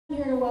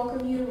Here to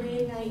welcome you to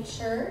ReIGNITE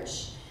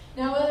Church.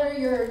 Now, whether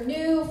you're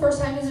new,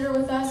 first-time visitor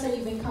with us, or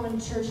you've been coming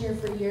to church here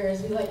for years,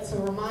 we like to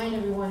remind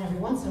everyone every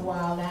once in a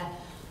while that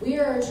we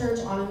are a church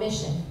on a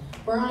mission.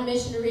 We're on a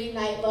mission to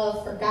reignite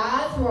love for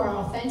God through our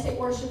authentic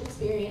worship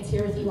experience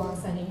here with you on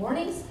Sunday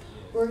mornings.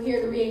 We're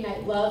here to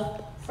reignite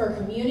love for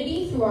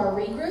community through our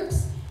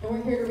regroups, and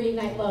we're here to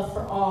reignite love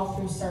for all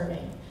through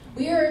serving.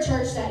 We are a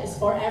church that is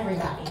for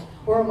everybody.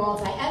 We're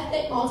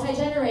multi-ethnic,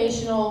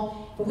 multi-generational.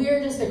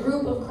 We're just a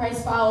group of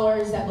Christ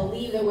followers that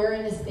believe that we're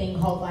in this thing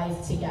called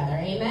life together.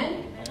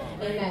 Amen?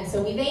 Amen.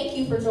 So we thank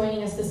you for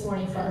joining us this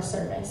morning for our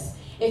service.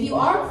 If you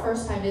are a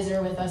first-time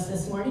visitor with us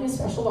this morning, a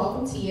special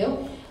welcome to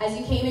you. As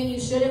you came in, you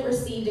should have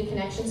received a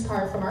connections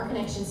card from our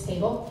connections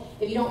table.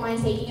 If you don't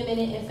mind taking a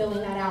minute and filling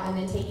that out and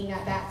then taking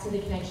that back to the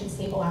connections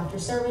table after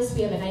service,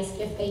 we have a nice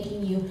gift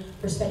thanking you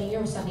for spending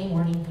your Sunday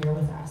morning here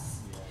with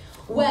us.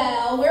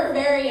 Well, we're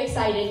very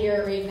excited here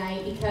at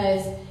ReIgnite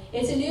because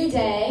it's a new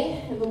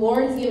day, and the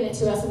Lord has given it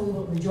to us, and we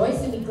will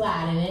rejoice and be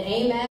glad in it.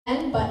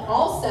 Amen. But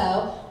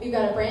also, we've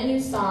got a brand new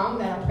song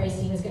that our praise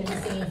team is going to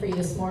be singing for you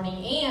this morning,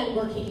 and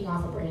we're kicking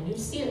off a brand new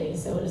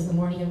series. So it is the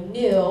morning of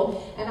new,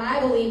 and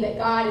I believe that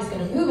God is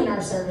going to move in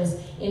our service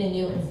in a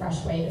new and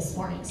fresh way this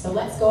morning. So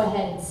let's go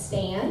ahead and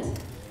stand.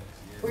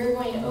 We're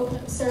going to open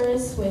up the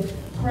service with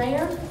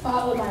prayer,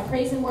 followed by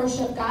praise and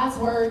worship, God's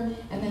word,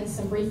 and then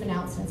some brief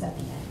announcements at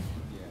the end.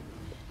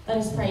 Let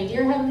us pray.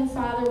 Dear Heavenly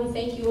Father, we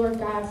thank you, Lord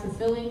God, for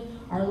filling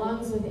our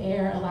lungs with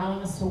air,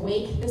 allowing us to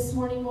wake this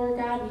morning, Lord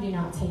God. We do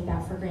not take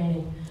that for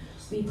granted.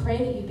 We pray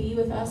that you be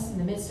with us in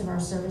the midst of our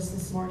service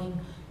this morning,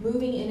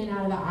 moving in and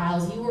out of the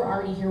aisles. You were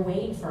already here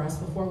waiting for us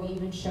before we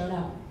even showed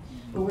up.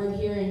 But we're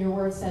here, and your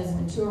word says,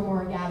 when two or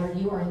more are gathered,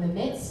 you are in the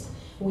midst.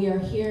 We are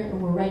here, and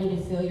we're ready to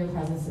feel your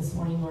presence this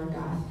morning, Lord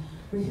God.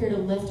 We're here to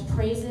lift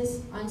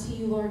praises unto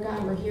you, Lord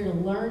God. We're here to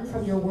learn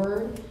from your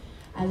word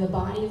as a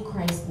body of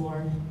Christ,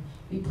 Lord.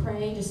 We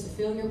pray just to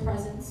feel your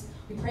presence.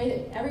 We pray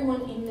that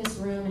everyone in this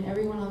room and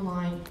everyone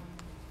online,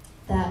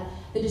 that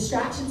the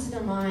distractions in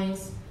their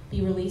minds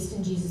be released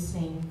in Jesus'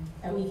 name,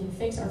 that we can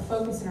fix our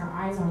focus and our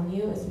eyes on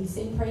you as we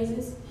sing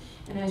praises,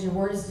 and as your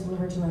word is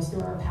delivered to us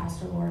through our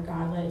pastor, Lord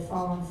God, let it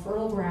fall on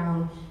fertile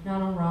ground,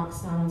 not on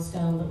rocks, not on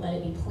stone, but let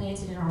it be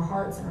planted in our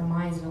hearts and our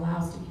minds and allow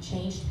us to be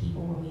changed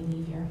people when we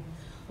leave here.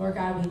 Lord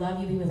God, we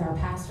love you. Be with our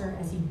pastor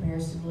as he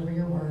prepares to deliver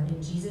your word.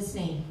 In Jesus'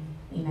 name,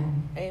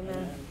 amen.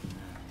 Amen.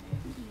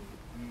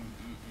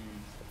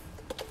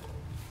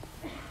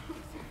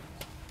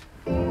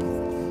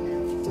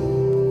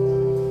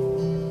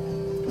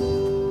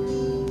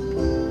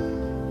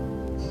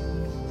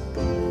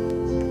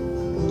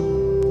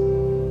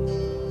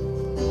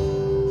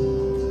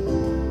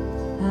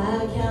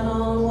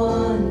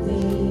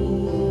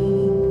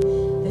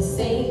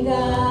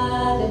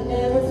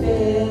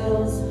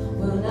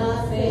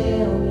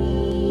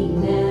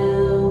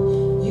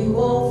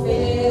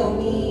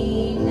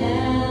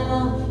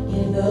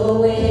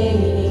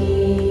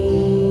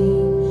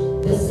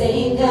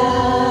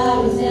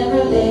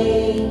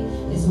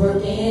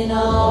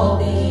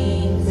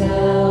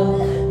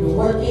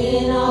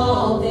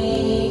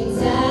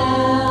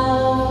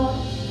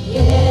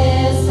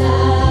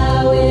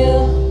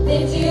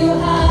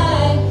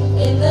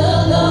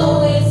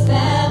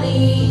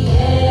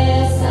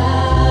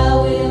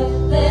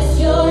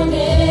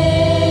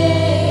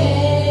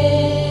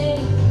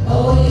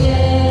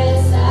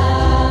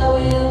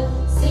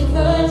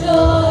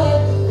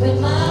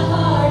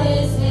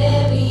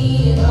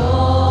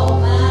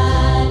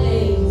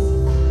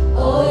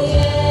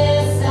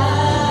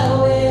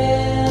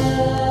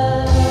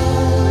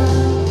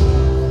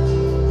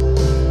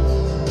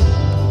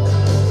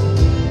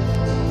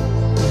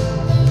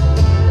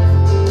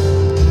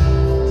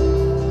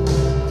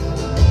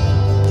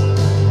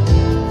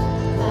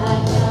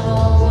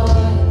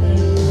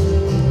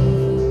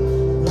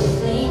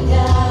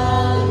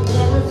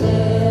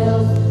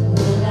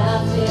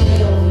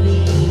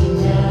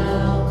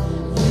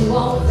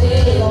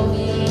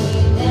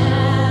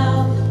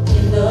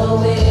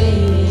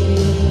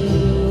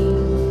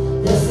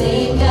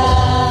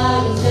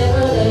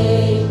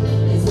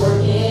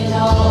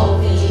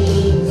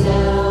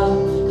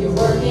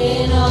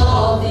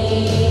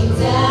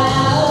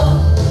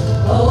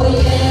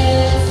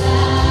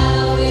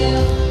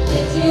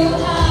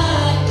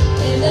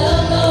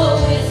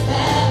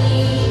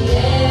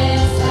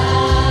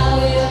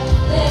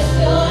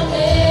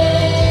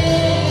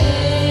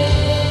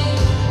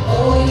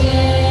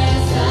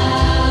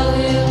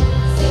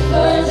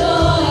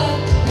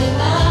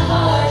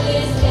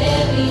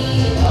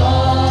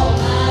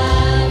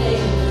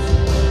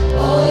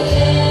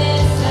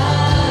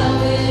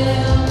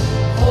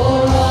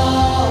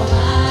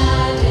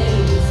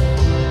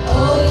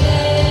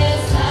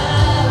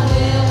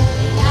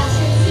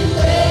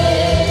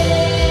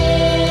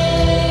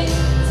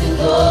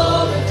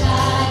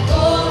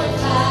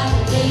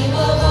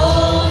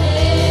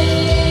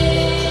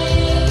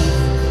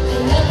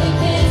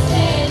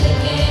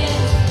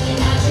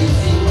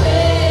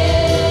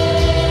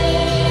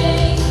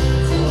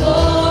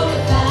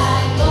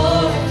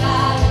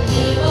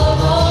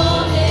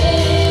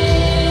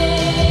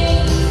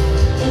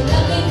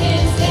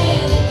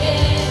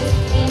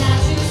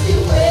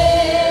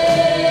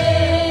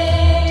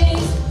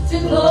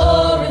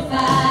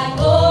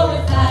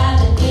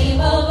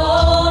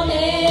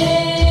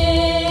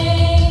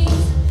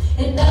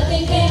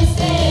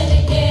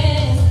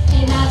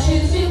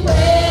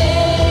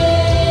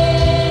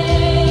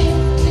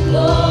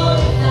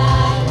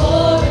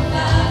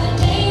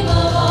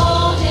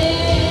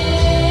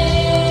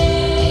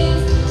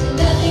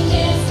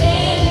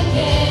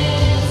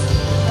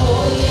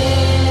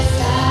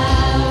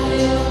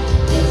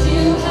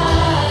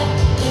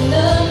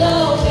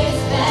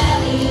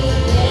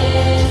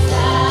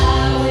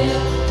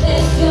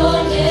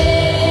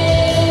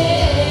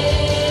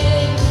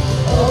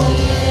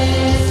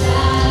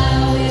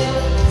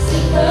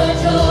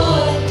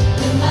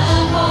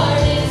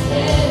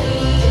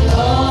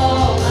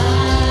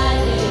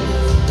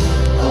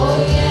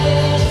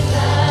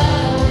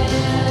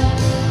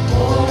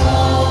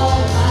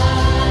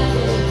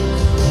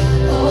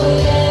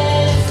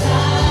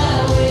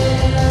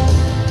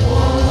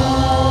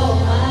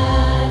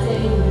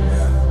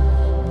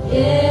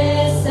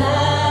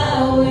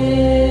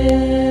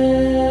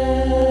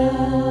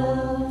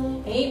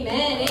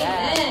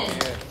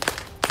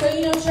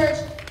 you know, church,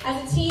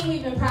 as a team,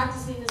 we've been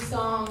practicing this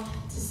song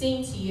to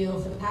sing to you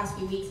for the past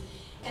few weeks.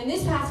 And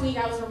this past week,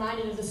 I was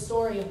reminded of the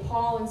story of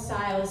Paul and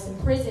Silas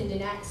imprisoned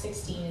in Acts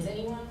 16. Is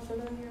anyone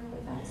familiar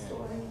with that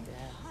story?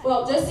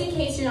 Well, just in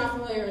case you're not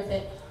familiar with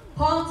it,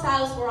 Paul and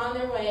Silas were on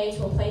their way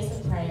to a place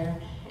of prayer,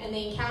 and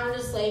they encountered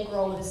a slave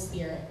girl with a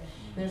spirit.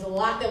 And there's a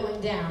lot that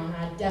went down.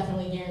 I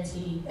definitely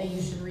guarantee that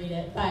you should read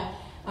it. But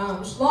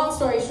long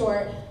story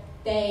short,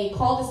 they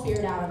called the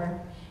spirit out of her,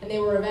 and they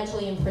were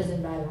eventually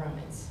imprisoned by the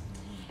Romans.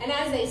 And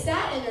as they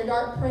sat in their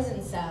dark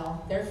prison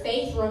cell, their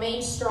faith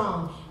remained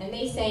strong, and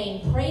they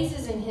sang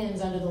praises and hymns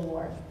unto the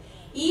Lord.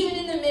 Even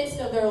in the midst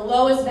of their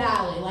lowest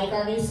valley, like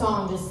our new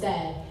song just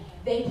said,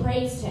 they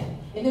praised him.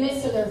 In the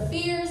midst of their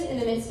fears, in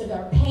the midst of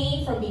their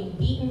pain from being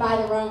beaten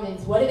by the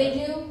Romans, what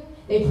do?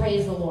 They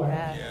praised the Lord.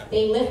 Yes.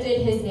 They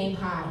lifted his name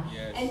high.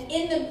 Yes.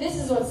 And this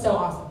is what's so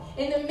awesome.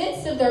 In the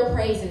midst of their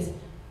praises,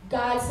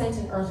 God sent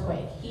an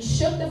earthquake. He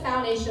shook the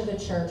foundation of the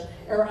church,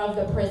 or of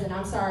the prison.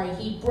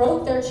 He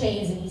broke their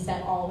chains and he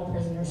set all the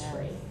prisoners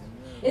free.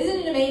 Isn't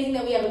it amazing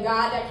that we have a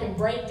God that can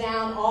break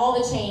down all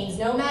the chains,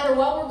 no matter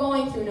what we're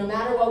going through, no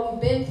matter what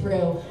we've been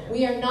through?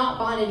 We are not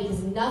bonded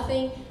because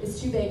nothing is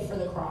too big for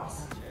the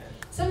cross.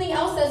 Something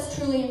else that's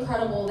truly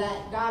incredible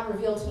that God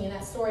revealed to me in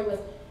that story was,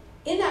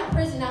 in that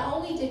prison, not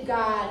only did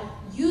God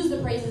use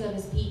the praises of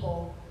his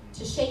people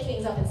to shake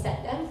things up and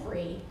set them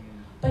free,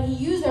 but he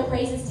used their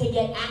praises to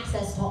get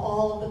access to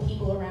all of the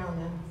people around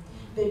them.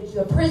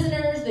 The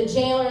prisoners, the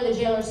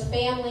jailer's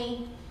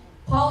family.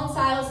 Paul and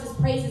Silas'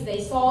 praises,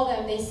 they saw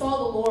them, they saw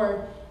the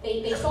Lord,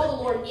 they saw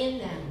the Lord in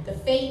them, the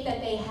faith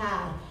that they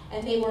had,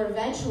 and they were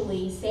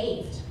eventually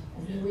saved.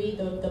 If you read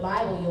the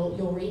Bible,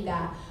 you'll read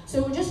that.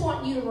 So we just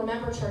want you to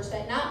remember, church,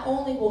 that not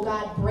only will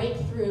God break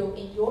through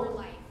in your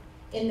life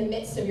in the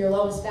midst of your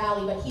lowest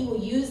valley, but he will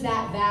use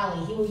that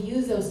valley, he will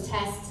use those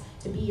tests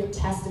to be your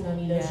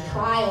testimony, those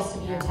trials to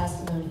be your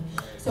testimony.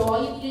 So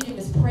all you need to do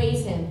is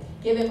praise him,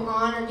 give him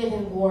honor, give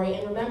him glory,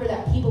 and remember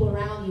that people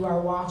around you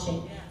are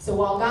watching. So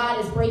while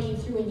God is breaking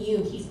through in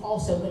you, he's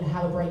also going to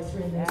have a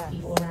breakthrough in those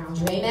people around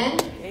you. Amen?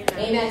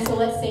 Amen. So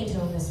let's sing to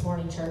him this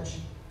morning, church.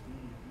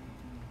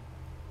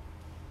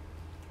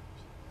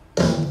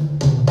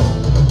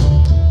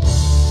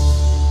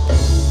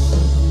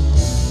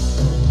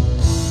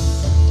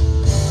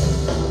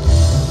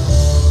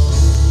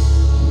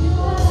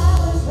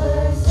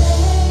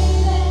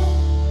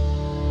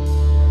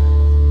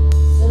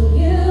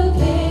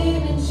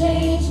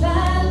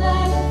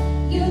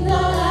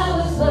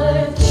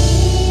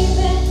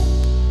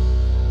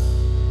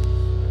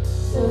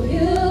 So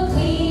you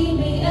cleaned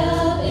me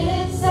up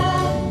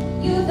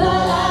inside. You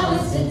thought I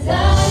was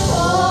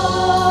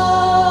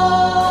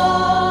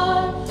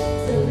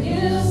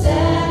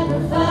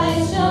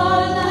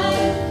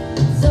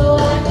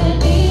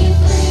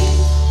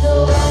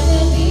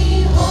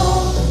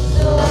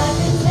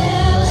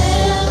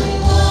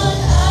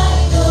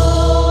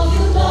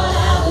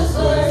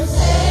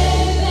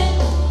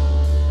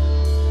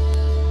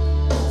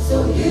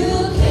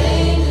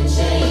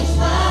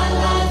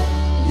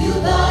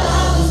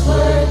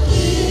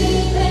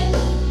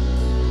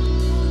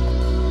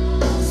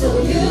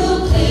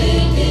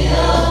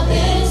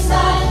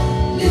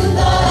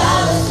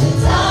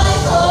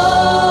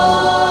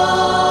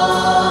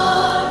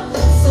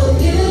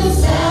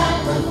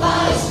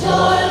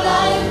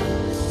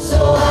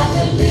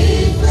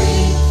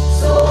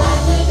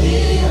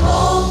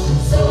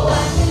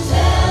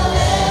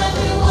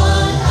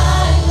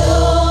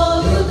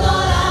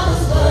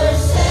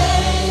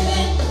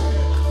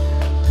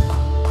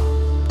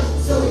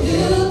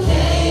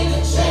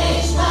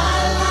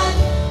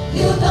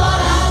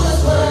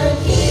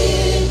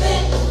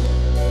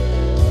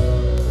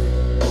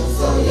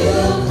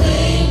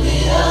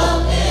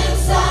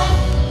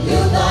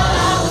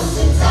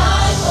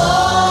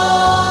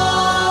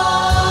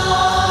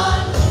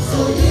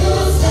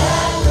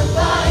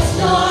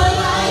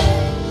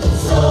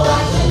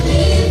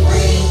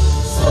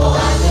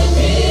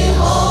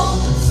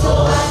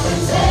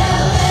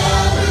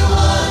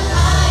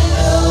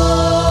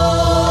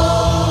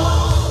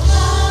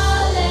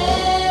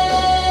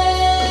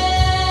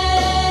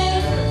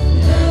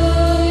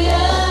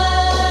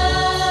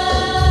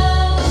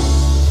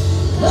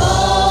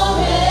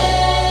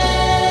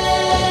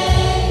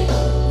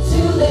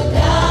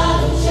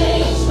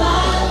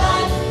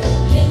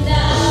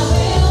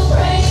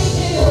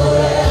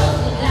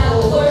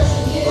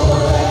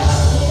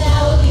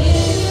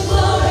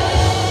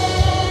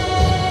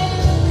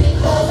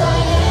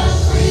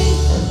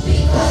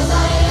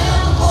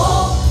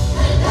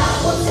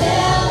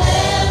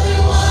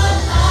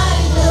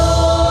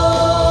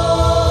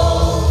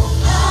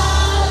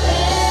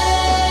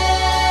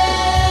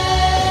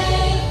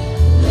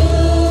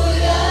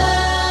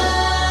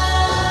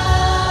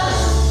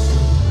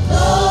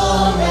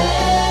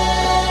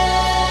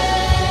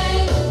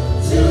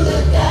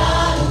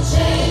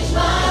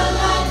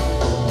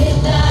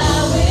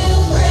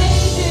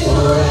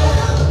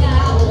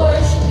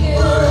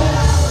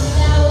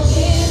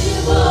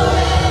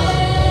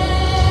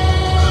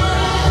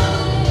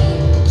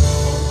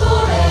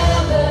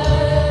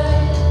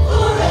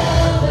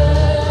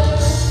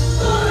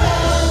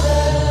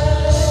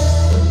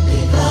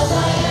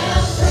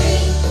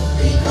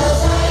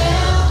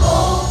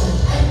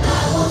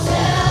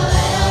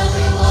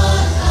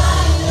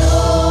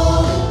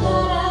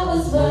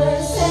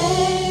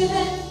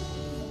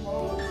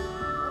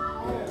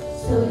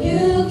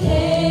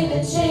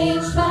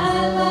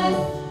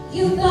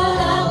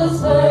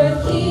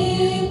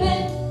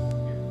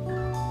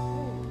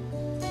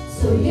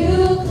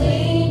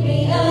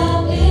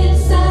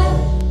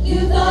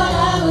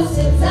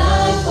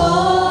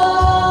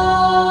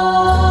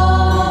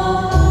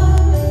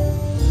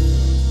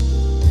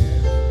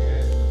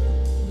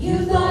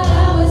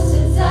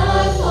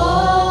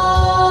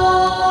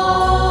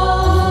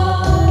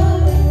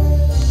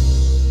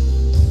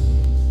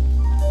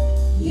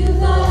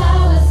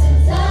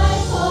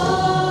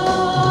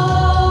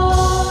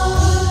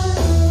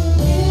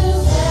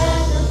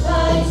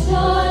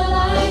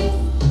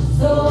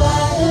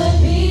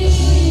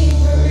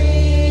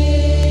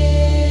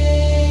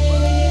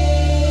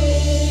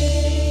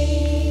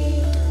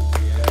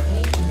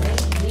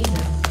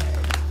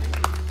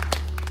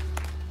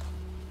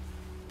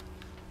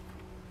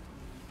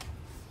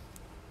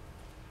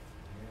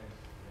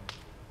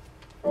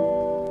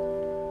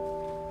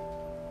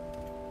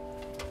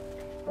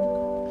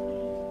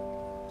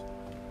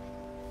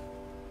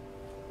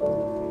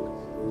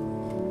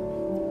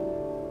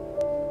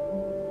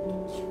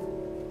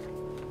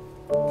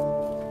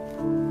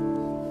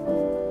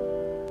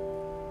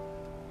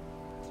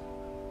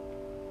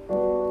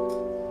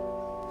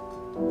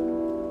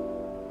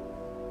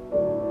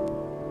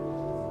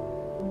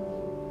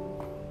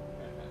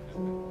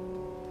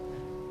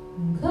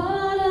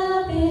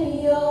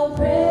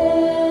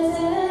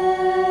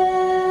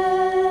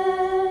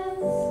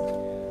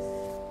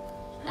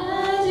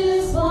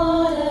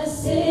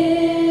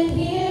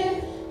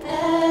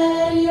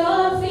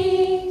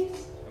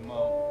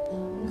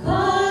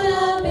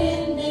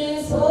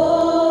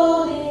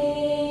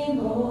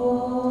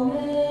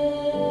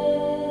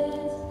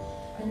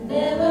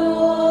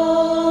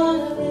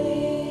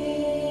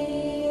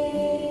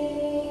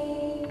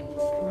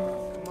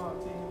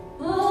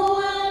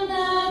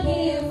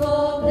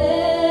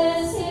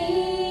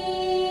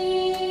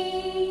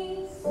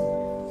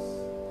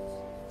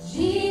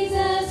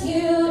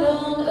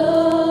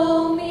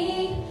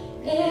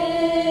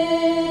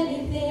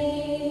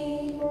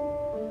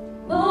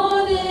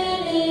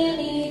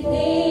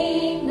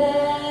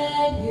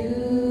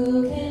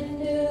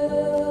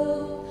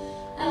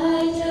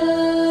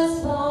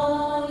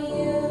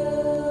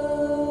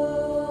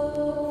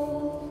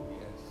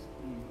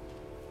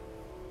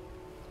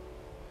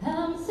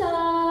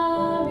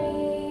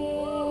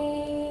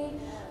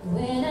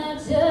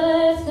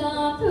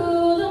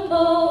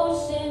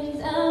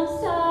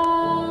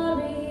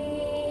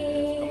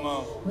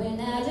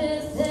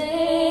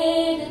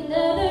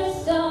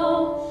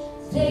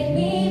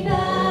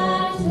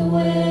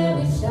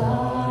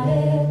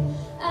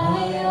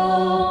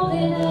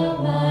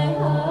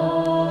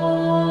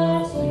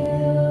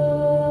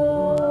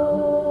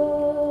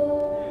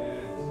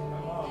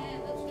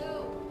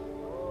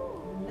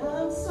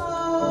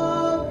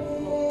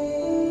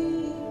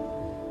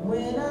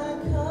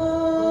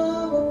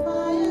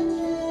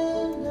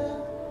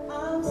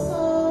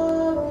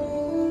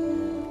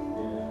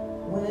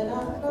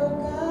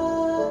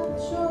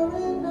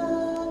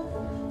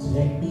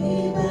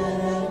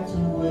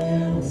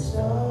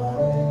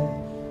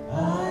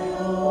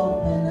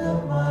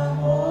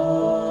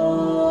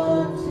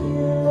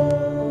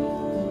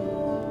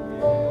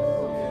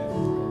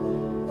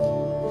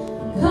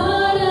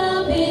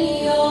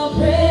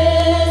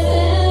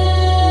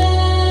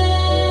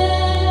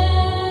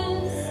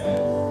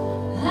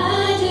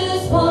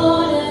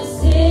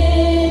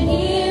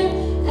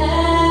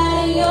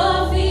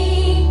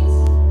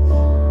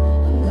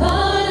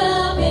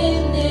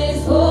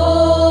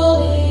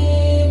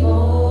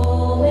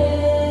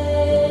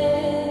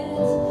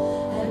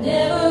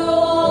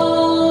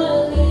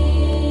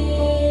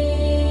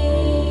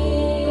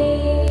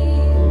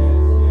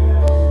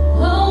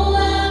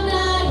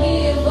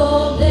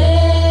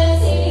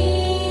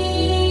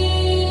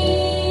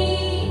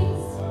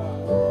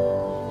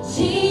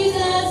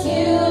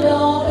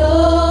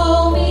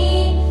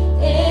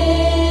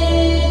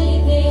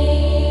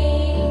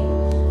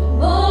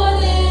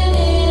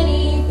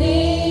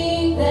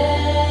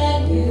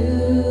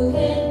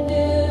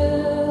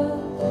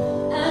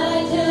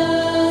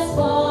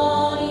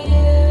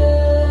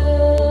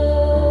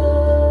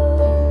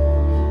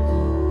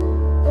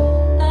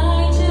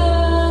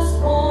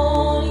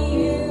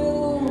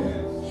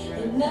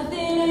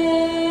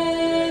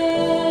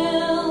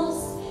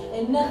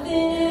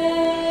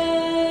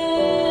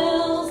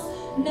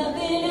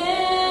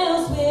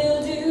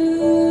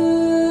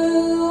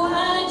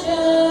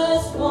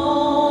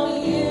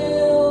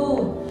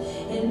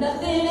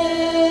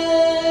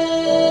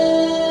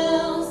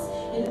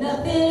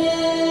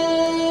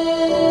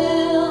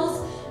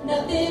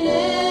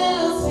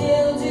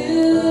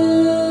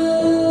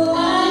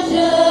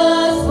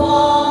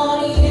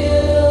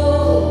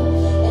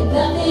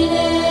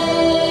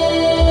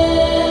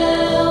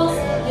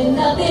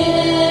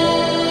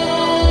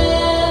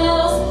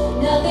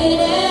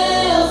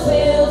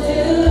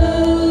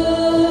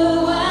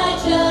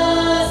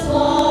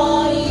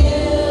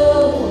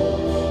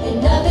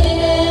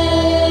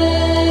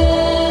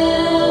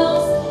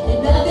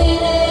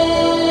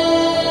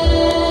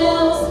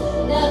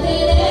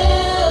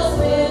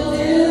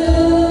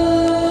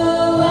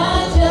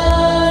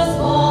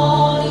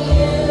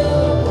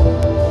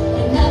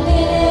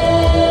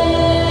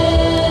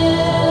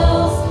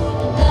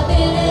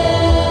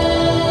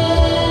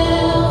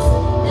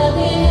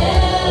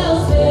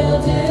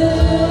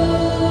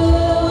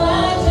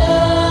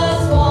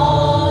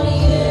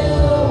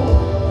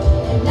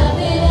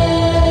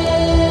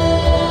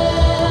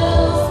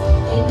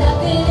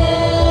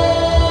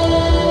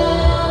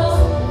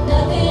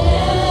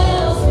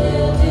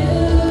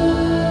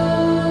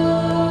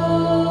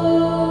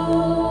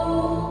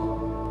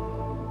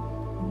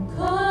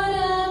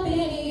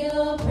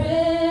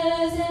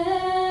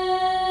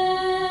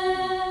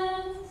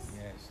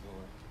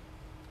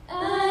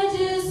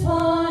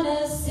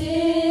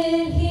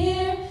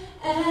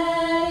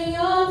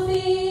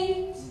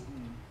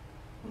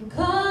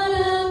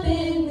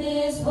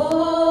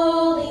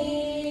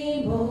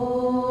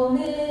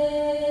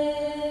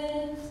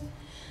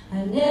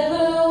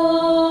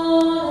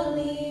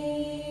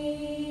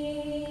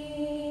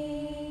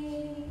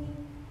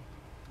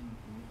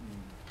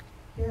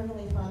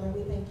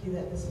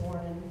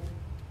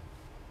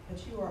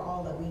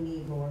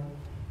Lord.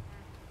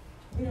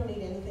 We don't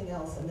need anything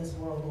else in this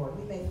world, Lord.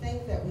 We may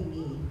think that we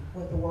need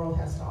what the world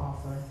has to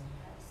offer,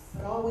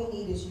 but all we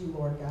need is you,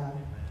 Lord God.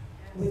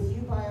 With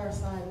you by our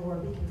side,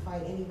 Lord, we can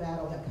fight any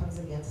battle that comes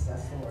against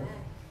us, Lord.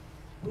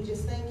 We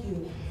just thank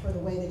you for the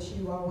way that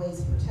you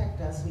always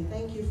protect us. We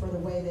thank you for the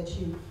way that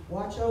you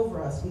watch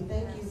over us. We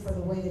thank you for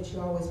the way that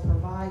you always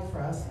provide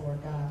for us,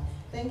 Lord God.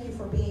 Thank you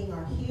for being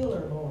our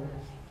healer, Lord.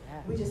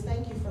 We just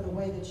thank you for the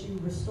way that you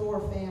restore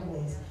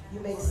families.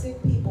 You make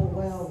sick people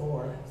well,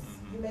 Lord.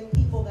 You make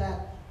people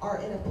that are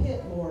in a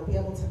pit, Lord, be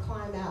able to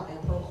climb out and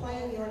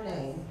proclaim your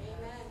name.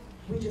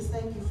 We just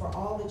thank you for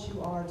all that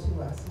you are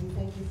to us. We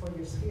thank you for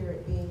your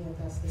spirit being with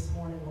us this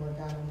morning, Lord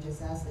God. And we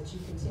just ask that you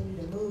continue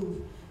to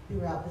move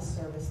throughout this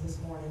service this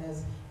morning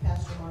as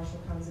Pastor Marshall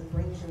comes and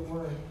brings your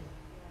word.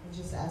 We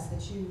just ask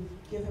that you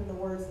give him the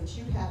words that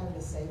you have him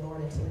to say,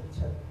 Lord, and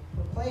to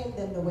proclaim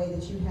them the way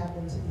that you have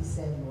them to be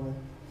said, Lord.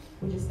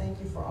 We just thank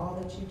you for all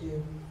that you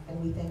do,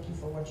 and we thank you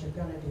for what you're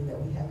going to do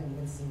that we haven't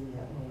even seen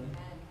yet, Lord.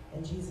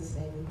 In Jesus'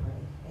 name we pray.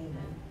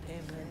 Amen.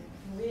 Amen.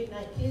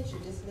 ReIgnite Kids,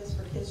 you're dismissed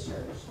for Kids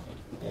Church.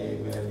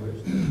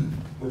 Amen.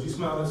 Would you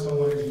smile at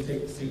someone as you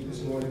take a seat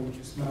this morning? Would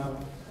you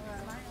smile?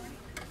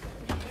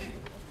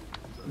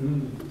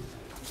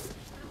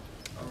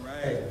 All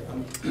right.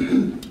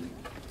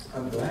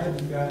 I'm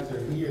glad you guys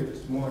are here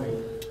this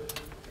morning,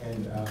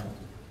 and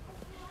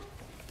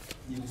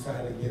you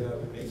decided to get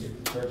up and make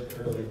it to church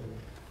early.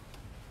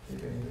 You're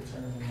going to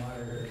turn the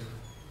monitor.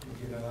 You're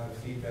getting a lot of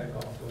feedback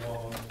off the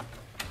wall.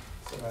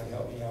 Somebody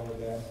help me out with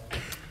that.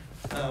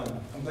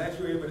 I'm glad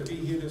you were able to be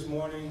here this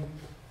morning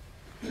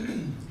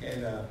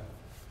and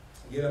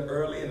get up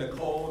early in the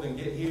cold and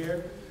get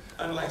here.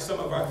 Unlike some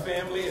of our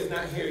family is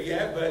not here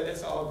yet, but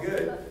that's all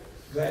good.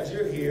 Glad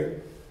you're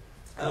here.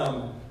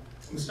 I'm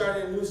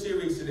starting a new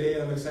series today,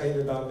 and I'm excited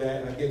about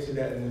that, and I'll get to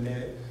that in a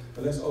minute.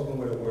 But let's open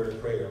with a word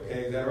of prayer,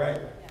 okay? Is that right?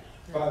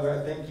 Yeah. Father,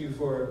 I thank you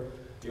for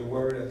your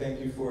word. I thank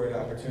you for an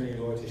opportunity,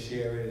 Lord, to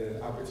share it, and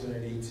an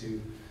opportunity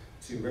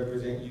to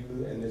represent you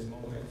in this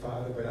moment,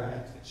 Father. But I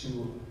ask that you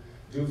will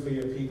do for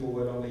your people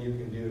what only you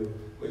can do.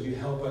 Would you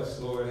help us,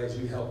 Lord, as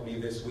you helped me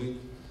this week?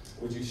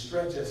 Would you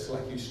stretch us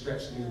like you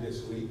stretched me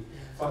this week?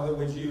 Father,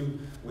 would you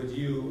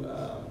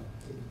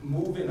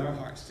move in our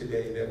hearts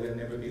today that we'll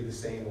never be the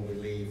same when we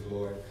leave,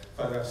 Lord.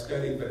 Father, I've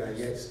studied, but I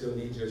yet still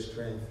need your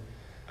strength.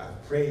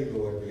 I've prayed,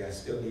 Lord, but I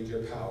still need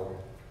your power.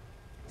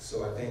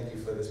 So I thank you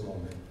for this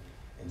moment.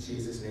 In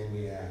Jesus' name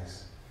we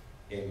ask.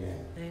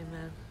 Amen.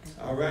 Amen.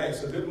 All right,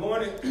 so good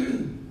morning. Good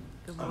morning.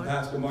 I'm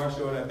Pastor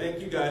Marshall, and I thank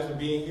you guys for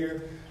being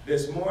here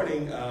this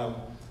morning.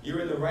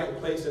 You're in the right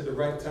place at the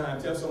right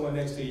time. Tell someone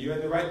next to you, you're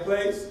in the right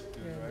place?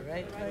 You're in the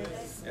right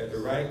place. At the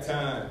right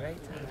time.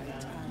 Right time.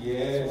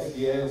 Yes,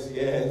 yes,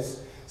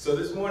 yes. So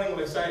this morning I'm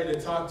excited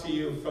to talk to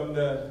you from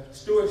the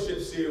stewardship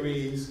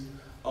series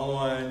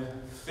on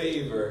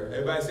favor.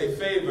 Everybody say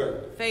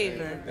favor.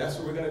 Favor. That's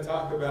what we're going to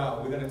talk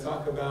about. We're going to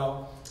talk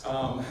about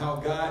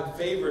how God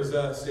favors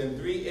us in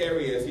 3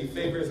 areas. He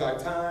favors our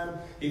time,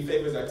 he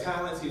favors our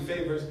talents, he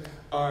favors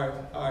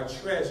our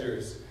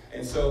treasures.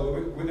 And so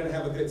we're going to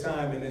have a good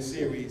time in this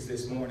series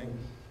this morning.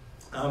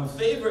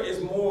 Favor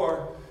is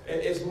more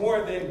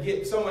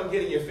than someone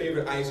getting your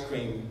favorite ice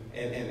cream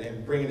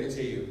and bringing it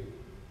to you.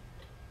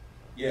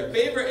 Yeah,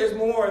 favor is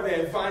more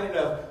than finding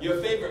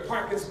your favorite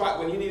parking spot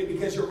when you need it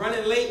because you're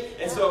running late,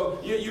 and so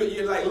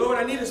you're like, Lord,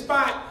 I need a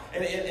spot,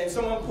 and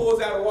someone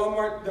pulls out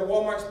the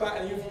Walmart spot,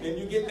 and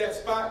you get that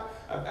spot.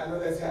 I know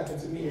that's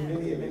happened to me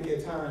many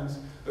a times,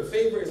 but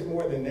favor is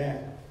more than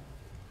that.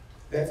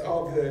 That's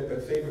all good,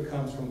 but favor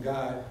comes from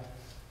God,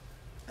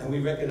 and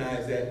we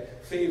recognize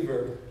that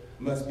favor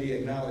must be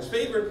acknowledged.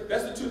 Favor,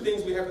 that's the 2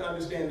 things we have to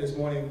understand this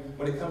morning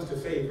when it comes to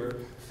favor.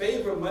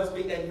 Favor must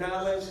be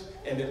acknowledged,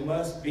 and it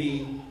must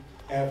be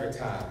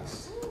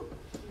advertised.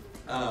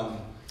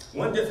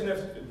 One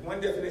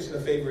definition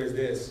of favor is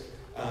this.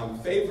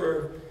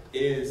 Favor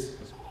is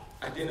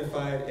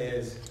identified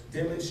as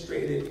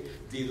demonstrated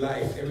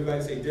delight.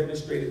 Everybody say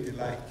demonstrated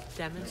delight.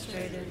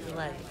 Demonstrated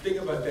delight.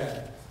 Think about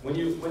that. When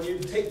you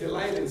take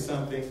delight in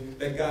something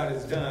that God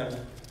has done,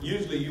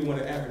 usually you want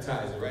to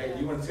advertise it, right?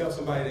 You want to tell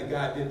somebody that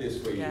God did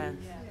this for you. Yes.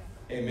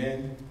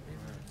 Amen.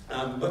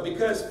 But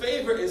because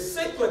favor is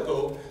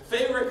cyclical,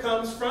 favor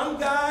comes from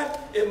God,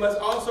 it must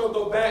also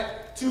go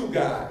back to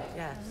God.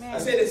 Yes. I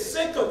said it's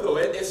cyclical.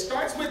 It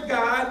starts with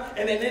God,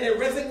 and then it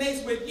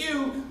resonates with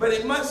you, but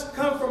it must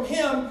come from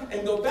Him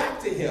and go back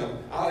to Him.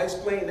 I'll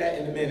explain that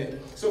in a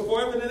minute. So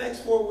for over the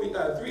next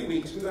 3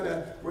 weeks,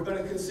 we're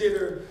gonna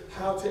consider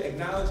how to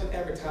acknowledge and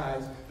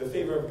advertise the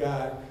favor of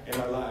God in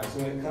our lives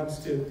when it comes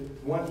to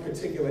one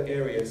particular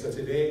area. So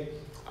today,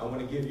 I want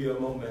to give you a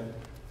moment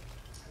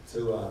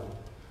to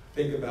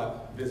think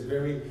about this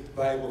very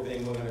valuable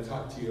thing we're going to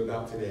talk to you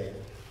about today.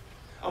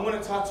 I want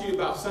to talk to you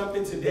about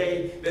something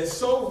today that's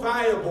so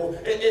valuable.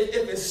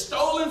 If it's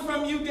stolen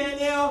from you,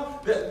 Danielle,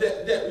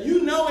 that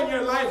you know in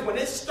your life when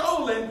it's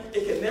stolen,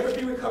 it can never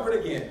be recovered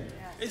again.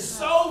 It's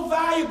so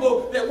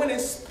valuable that when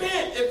it's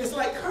spent, if it's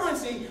like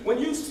currency, when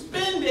you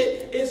spend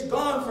it, it's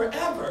gone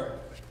forever.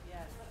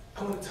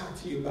 I want to talk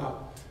to you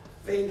about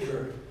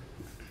favor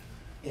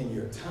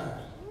time.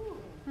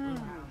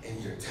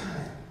 In your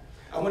time.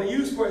 I want to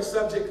use for a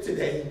subject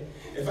today,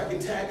 if I can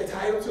tag a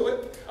title to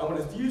it, I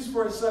want to use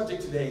for a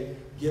subject today,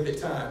 give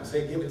it time.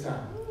 Say, give it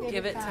time.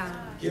 Give it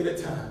time. Give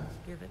it time.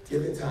 Give it time.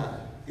 Give it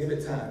time. Give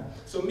it time.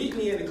 So meet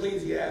me in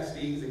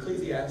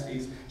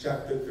Ecclesiastes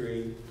chapter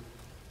 3.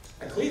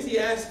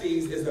 Ecclesiastes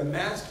is the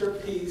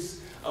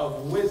masterpiece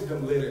of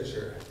wisdom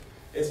literature.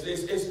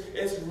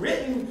 It's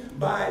written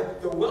by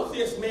the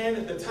wealthiest man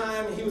at the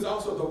time. He was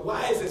also the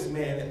wisest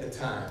man at the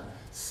time,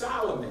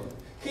 Solomon.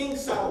 King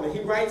Solomon, he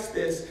writes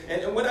this,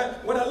 and what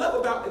I love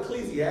about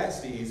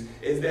Ecclesiastes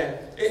is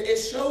that it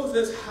shows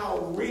us how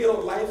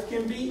real life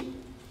can be.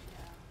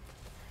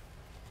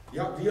 Do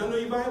y'all know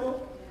your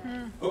Bible?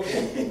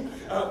 Okay.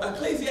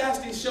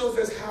 Ecclesiastes shows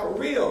us how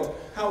real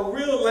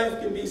life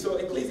can be. So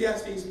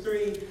Ecclesiastes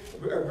 3,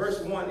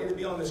 verse 1, it'll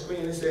be on the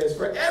screen. It says,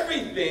 "For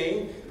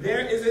everything there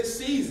is a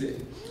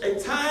season, a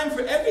time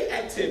for every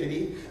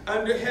activity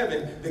under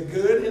heaven, the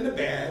good and the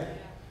bad."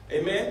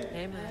 Amen?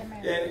 Amen.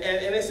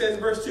 And it says,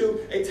 verse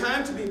 2, "A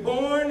time to be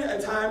born, a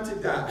time to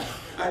die,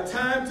 a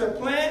time to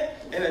plant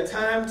and a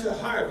time to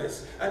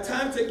harvest, a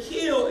time to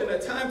kill and a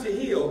time to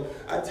heal,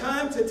 a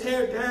time to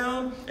tear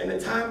down and a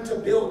time to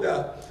build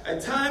up, a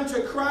time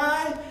to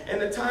cry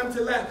and a time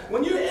to laugh."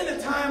 When you're in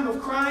a time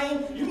of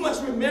crying, you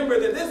must remember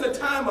that there's a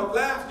time of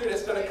laughter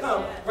that's going to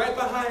come right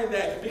behind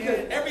that,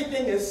 because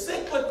everything is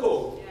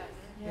cyclical.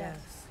 Yes.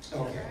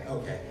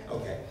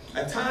 Okay.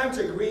 A time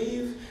to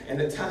grieve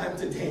and a time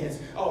to dance.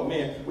 Oh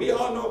man, we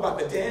all know about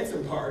the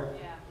dancing part.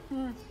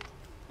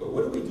 But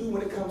what do we do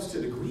when it comes to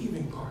the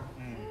grieving part?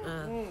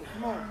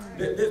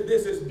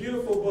 There's this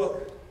beautiful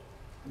book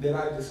that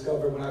I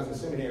discovered when I was in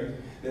seminary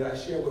that I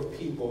shared with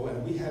people,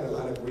 and we had a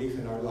lot of grief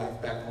in our life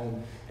back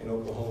home in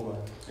Oklahoma.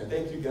 And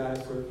thank you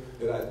guys for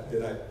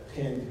that I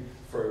penned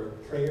for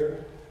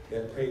prayer,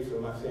 that prayed for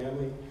my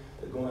family,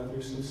 going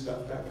through some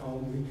stuff back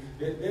home.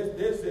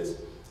 There's this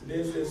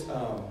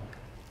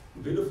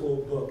beautiful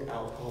book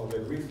out called the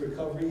Grief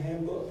Recovery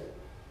Handbook.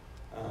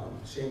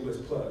 Shameless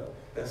plug.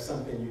 That's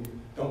something you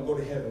don't go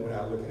to heaven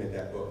without looking at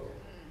that book.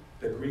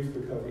 The Grief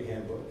Recovery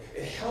Handbook.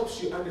 It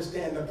helps you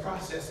understand the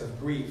process of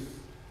grief.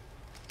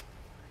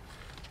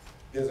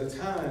 There's a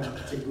time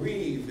to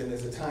grieve and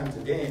there's a time to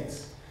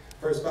dance.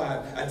 Verse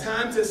 5, "A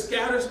time to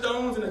scatter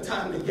stones and a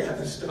time to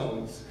gather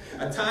stones.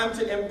 A time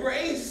to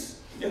embrace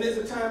and there's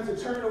a time to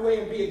turn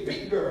away and be a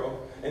big girl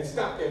and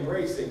stop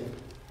embracing.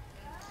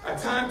 A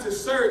time to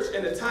search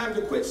and a time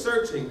to quit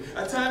searching.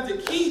 A time to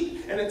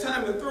keep and a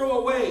time to throw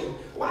away."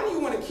 Why do you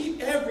want to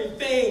keep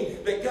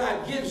everything that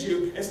God gives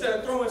you instead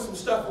of throwing some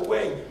stuff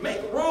away?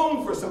 Make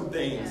room for some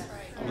things.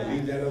 I'm going to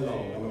leave that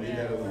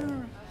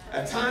alone.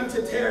 A time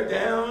to tear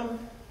down.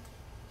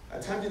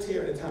 A time to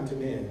tear and a time to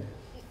mend.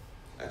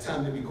 A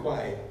time to be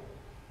quiet.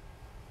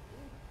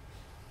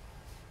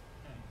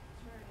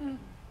 And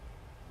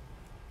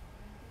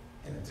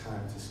a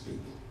time to speak.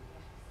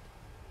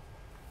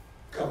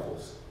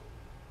 Couples.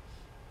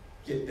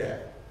 Get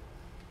that.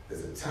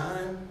 There's a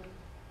time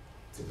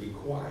to be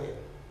quiet.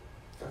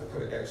 If I can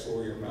put an X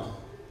over your mouth.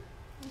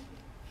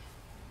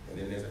 And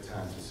then there's a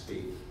time to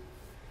speak.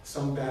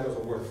 Some battles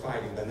are worth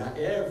fighting, but not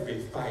every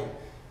fight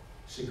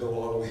should go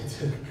all the way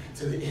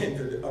to the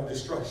end of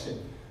destruction.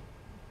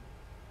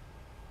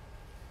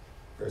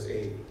 Verse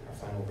 8, our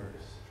final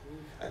verse.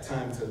 A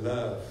time to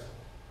love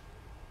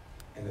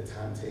and a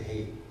time to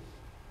hate.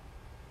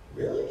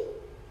 Really?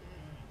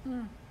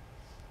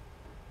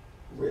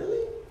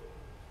 Really?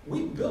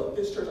 We built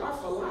this church. Our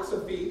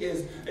philosophy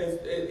is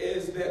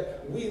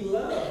that we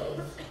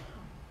love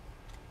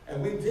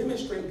and we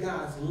demonstrate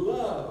God's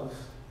love.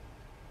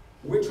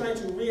 We're trying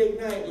to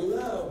reignite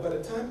love, but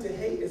a time to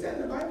hate, is that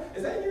in the Bible?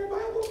 Is that in your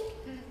Bible?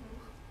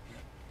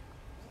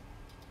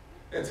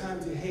 A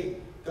time to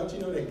hate. Don't you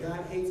know that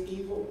God hates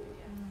evil?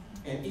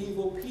 And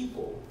evil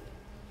people.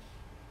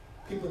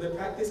 People that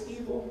practice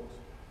evil,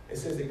 it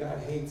says that God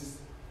hates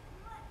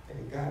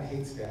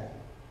that.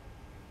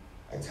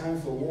 A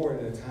time for war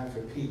and a time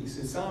for peace.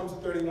 In Psalms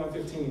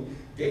 31:15,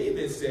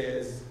 David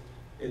says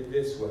it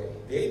this way.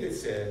 David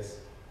says,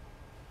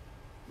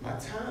 "My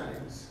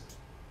times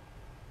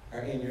are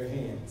in your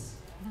hands."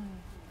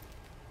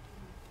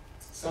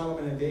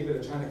 Solomon and David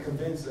are trying to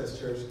convince us,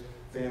 church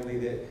family,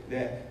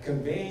 that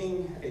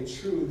conveying a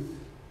truth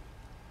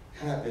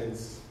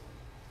happens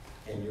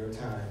in your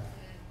time.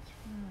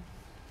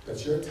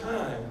 But your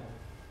time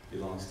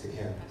belongs to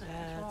him.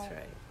 That's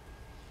right.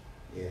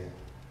 Yeah.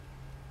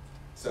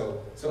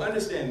 So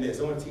understand this.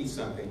 I want to teach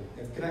something.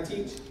 Can I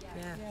teach?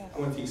 Yeah. I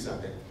want to teach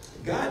something.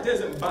 God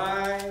doesn't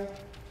buy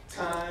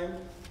time,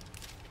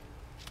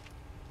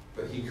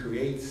 but he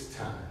creates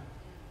time.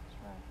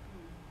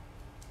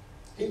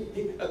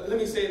 Let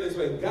me say it this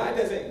way. God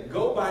doesn't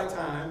go by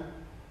time.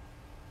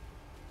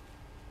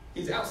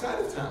 He's outside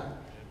of time.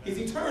 He's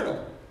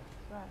eternal.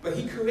 But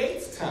he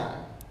creates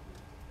time.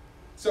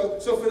 So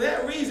for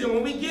that reason,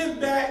 when we give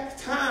back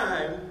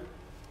time,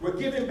 we're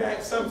giving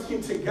back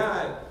something to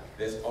God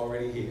that's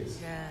already his.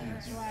 Yeah.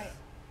 That's right.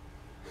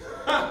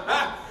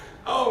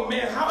 Oh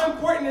man, how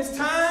important is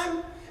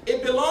time?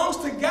 It belongs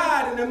to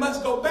God, and it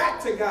must go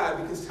back to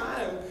God because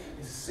time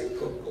is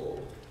cyclical.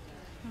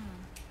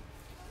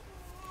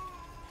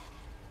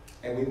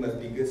 And we must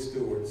be good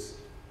stewards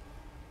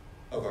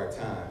of our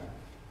time.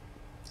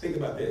 Think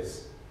about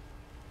this.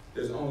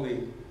 There's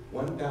only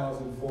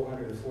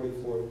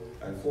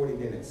 1,440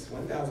 minutes.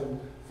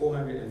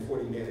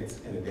 1,440 minutes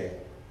in a day.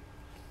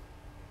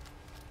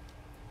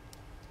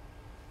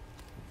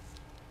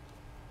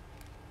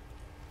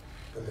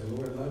 But the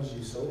Lord loves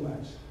you so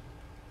much,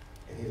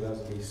 and He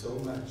loves me so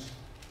much,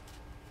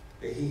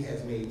 that He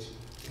has made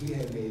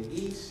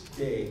each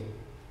day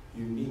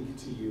unique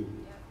to you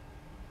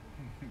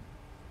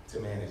to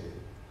manage it.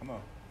 Come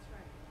on.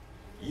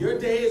 Your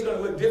day is going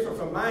to look different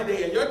from my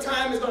day, and your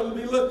time is going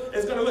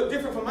to look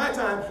different from my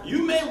time.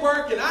 You may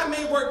work, and I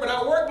may work, but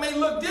our work may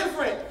look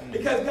different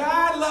because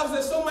God loves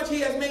us so much. He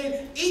has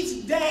made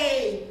each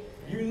day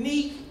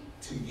unique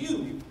to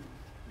you.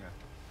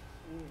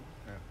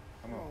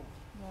 Come on.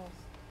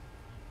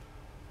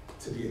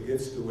 To be a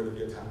good steward of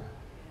your time.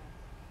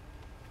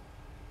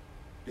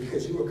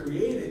 Because you were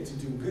created to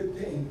do good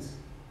things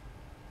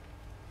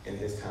in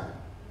His time.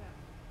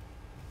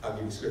 I'll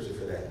give you scripture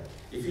for that.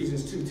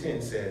 Ephesians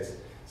 2:10 says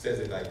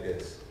it like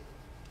this.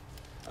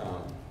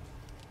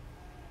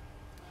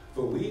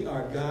 For we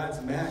are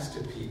God's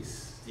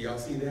masterpiece. Do y'all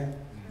see that?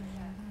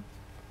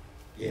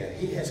 Yeah,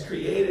 He has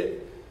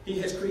created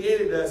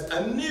us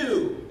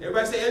anew.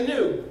 Everybody say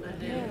anew.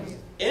 Anew.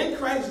 In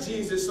Christ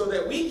Jesus, so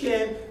that we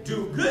can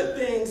do good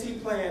things He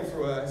planned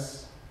for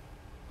us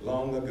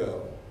long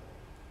ago.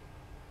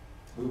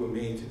 We were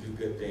made to do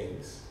good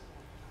things.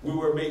 We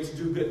were made to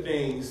do good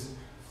things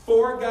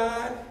for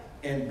God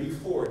and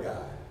before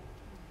God.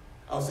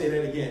 I'll say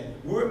that again.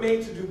 We were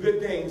made to do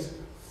good things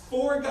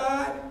for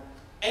God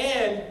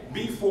and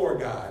before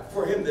God.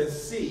 For Him to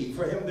see,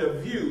 for Him to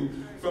view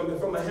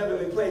from a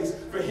heavenly place,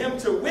 for Him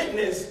to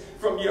witness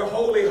from your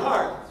holy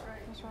heart.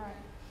 That's right.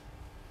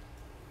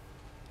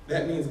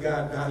 That means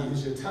God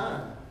values your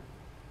time.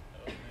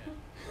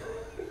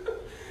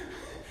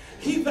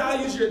 He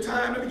values your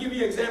time. Let me give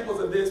you examples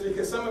of this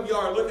because some of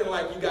y'all are looking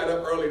like you got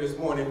up early this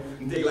morning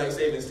in daylight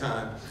savings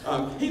time.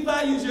 He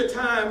values your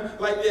time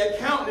like the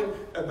accountant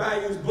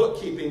values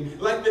bookkeeping,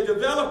 like the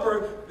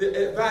developer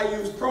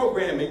values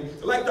programming,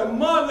 like the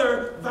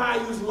mother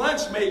values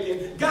lunch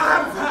making.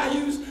 God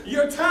values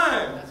your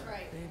time. That's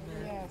right.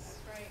 Yes.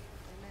 That's right.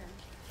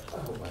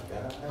 Amen. Oh my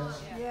God.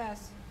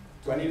 Yes.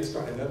 Do I need to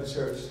start another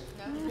church?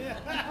 No.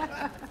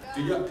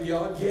 Do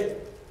y'all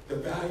get the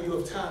value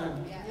of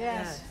time?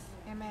 Yes.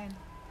 Amen.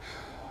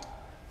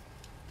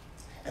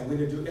 And we're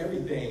to do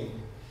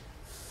everything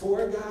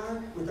for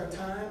God with our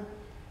time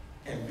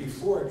and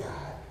before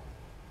God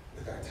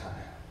with our time.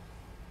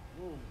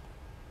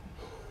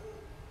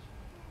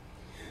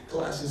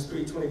 Colossians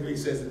 3:23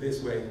 says it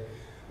this way.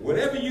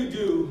 Whatever you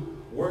do,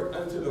 work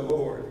unto the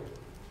Lord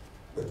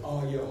with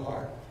all your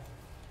heart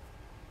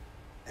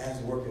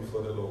as working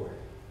for the Lord.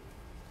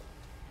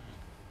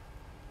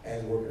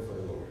 As working for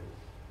the Lord.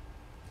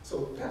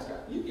 So, Pastor,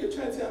 you're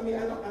trying to tell me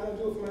I don't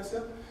do it for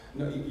myself?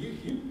 No,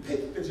 you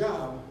picked the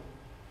job,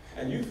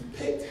 and you've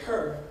picked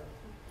her,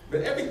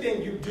 but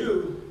everything you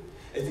do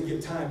is to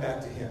give time back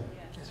to Him.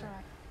 That's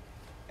right.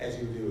 As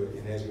you do it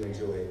and as you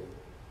enjoy it.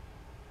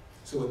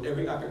 So with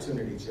every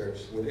opportunity,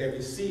 church, with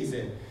every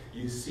season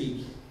you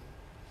seek,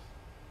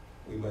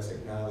 we must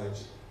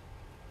acknowledge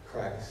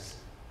Christ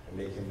and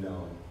make Him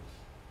known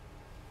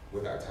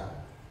with our time.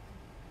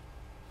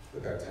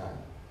 With our time.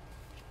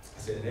 I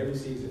said in every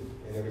season,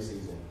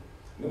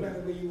 no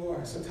matter where you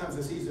are. Sometimes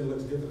the season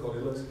looks difficult.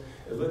 It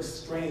looks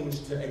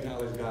strange to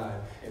acknowledge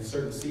God in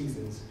certain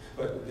seasons.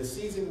 But the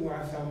season where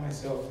I found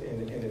myself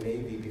in the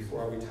Navy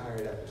before I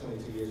retired after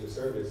 22 years of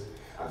service,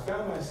 I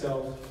found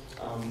myself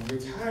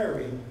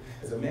retiring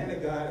as a man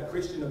of God, a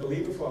Christian, a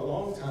believer for a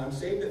long time,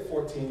 saved at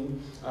 14,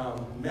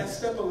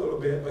 messed up a little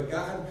bit, but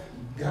God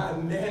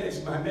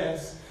managed my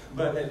mess.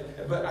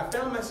 But I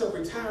found myself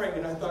retiring,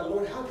 and I thought,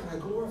 Lord, how can I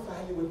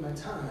glorify you with my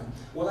time?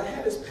 Well, I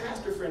had this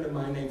pastor friend of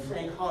mine named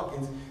Frank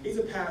Hawkins. He's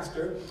a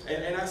pastor.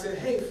 And I said,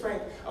 hey,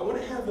 Frank, I want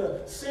to have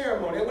a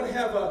ceremony. I want to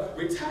have a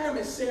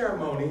retirement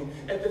ceremony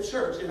at the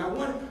church. And I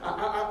want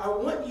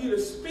you to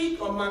speak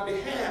on my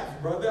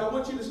behalf, brother. I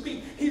want you to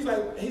speak. He's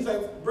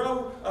like,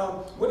 bro,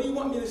 what do you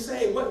want me to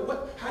say?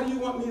 How do you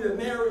want me to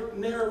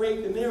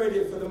narrate the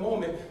narrative for the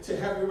moment to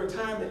have your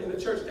retirement in the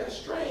church? That's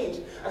strange.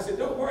 I said,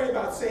 don't worry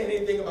about saying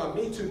anything about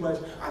me too much.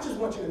 I just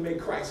want you to make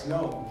Christ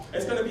known.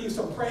 It's going to be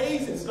some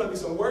praise, and it's going to be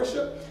some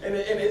worship, and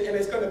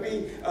it's going to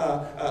be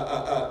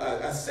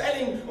a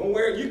setting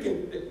where you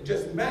can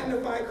just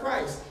magnify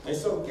Christ. And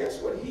so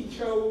guess what he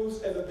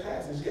chose as a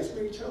passage? Guess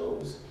what he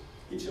chose?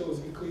 He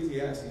chose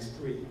Ecclesiastes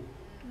 3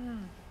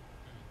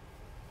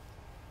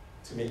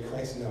 to make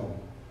Christ known.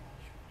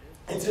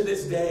 And to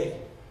this day,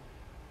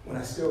 when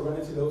I still run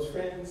into those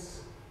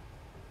friends,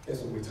 that's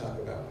what we talk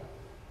about.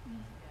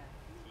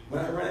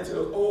 When I run into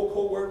those old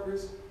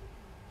co-workers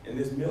in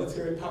this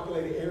military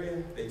populated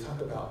area, they talk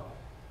about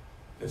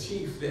the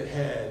chief that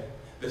had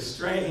the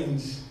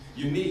strange,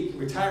 unique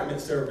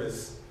retirement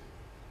service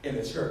in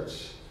the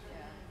church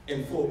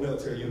in full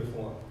military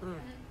uniform.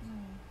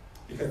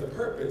 Because the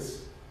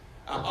purpose,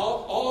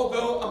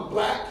 although I'm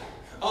black,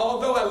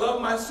 although I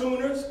love my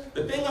Sooners,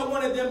 the thing I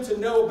wanted them to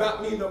know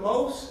about me the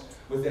most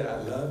was that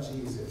I love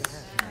Jesus.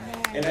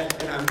 And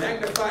I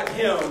magnified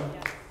him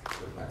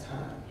with my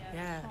time.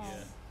 Yes.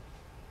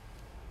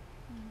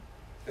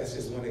 That's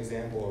just one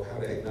example of how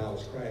to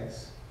acknowledge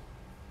Christ.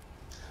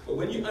 But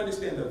when you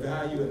understand the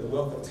value and the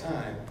wealth of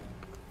time,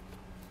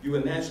 you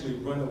will naturally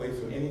run away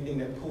from anything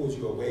that pulls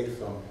you away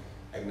from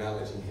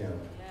acknowledging him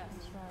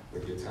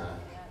with your time.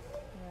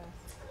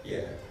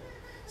 Yeah.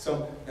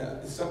 Someone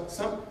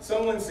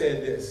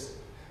said this.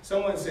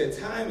 Someone said,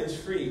 time is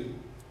free,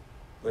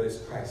 but it's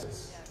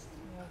priceless.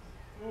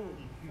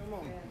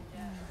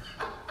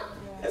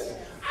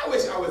 I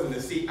wish I was in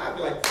the seat. I'd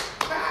be like,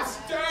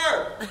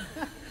 Pastor!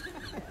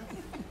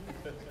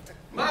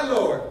 My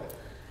Lord.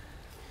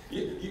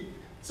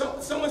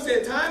 Someone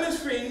said, time is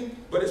free,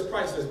 but it's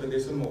priceless, but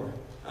there's some more.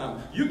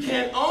 You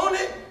can't own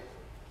it,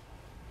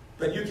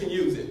 but you can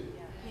use it.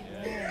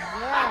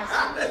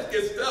 That's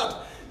good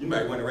stuff. You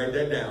might want to write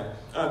that down.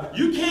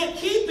 You can't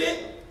keep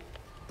it,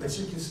 but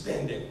you can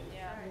spend it.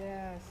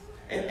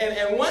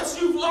 And once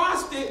you've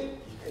lost it,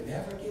 you can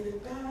never get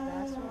it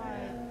back.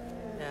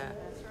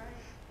 That's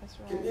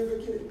right. You can never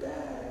get it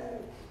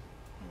back.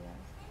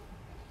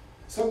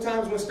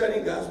 Sometimes when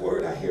studying God's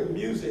word, I hear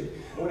music.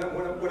 When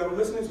I'm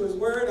listening to his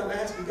word, I'm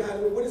asking God,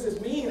 what does this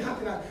mean? How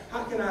can I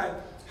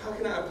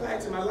apply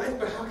it to my life?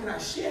 But how can I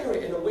share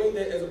it in a way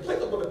that is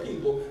applicable to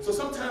people? So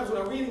sometimes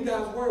when I'm reading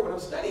God's word, when I'm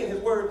studying his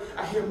word,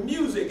 I hear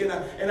music and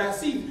I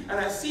see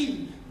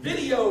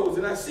videos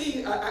and I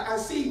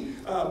see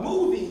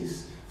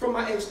movies from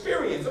my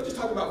experience. I'm just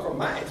talking about from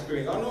my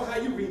experience. I don't know how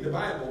you read the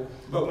Bible,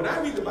 but when I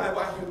read the Bible,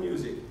 I hear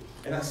music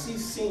and I see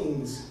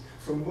scenes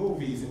from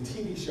movies and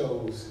TV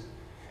shows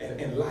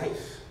and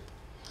life.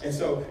 And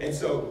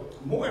so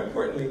more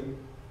importantly,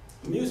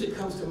 music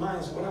comes to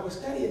mind. So when I was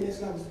studying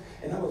this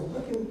and I was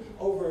looking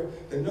over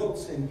the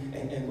notes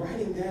and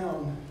writing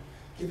down,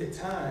 give it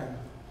time,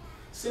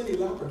 Cyndi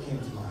Lauper came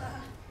to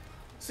mind.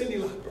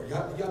 Cyndi Lauper,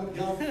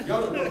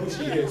 y'all don't know who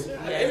she is.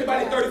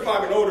 Everybody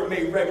 35 and older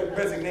may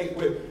resonate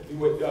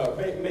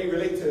may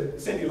relate to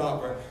Cyndi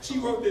Lauper. She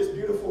wrote this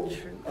beautiful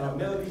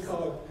melody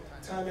called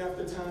Time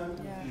After Time.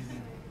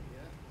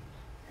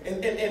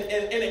 And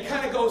it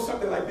kind of goes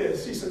something like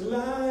this. She said,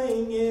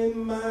 lying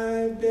in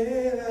my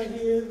bed, I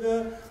hear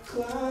the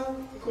clock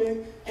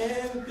click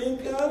and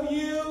think of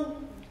you.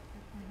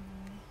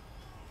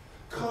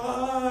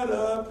 Caught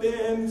up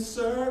in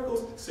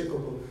circles,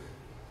 cyclical.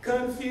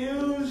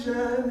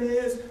 Confusion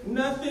is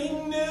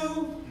nothing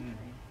new.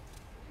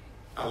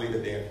 I'll leave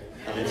it there.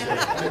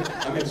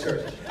 I'm in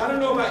church. I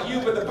don't know about you,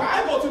 but the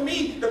Bible to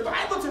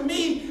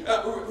me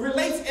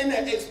relates in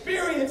that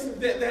experience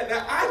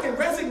that I can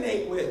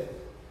resonate with.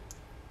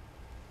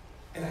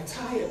 And I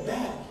tie it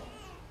back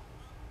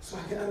so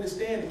I can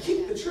understand and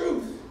keep the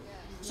truth.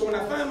 So when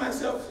I find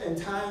myself in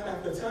time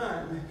after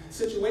time,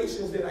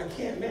 situations that I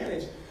can't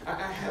manage, I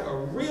have a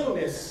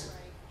realness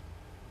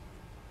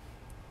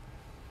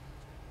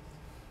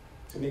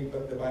to make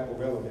the Bible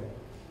relevant.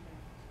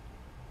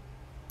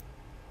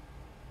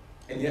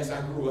 And yes, I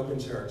grew up in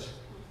church.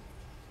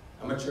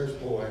 I'm a church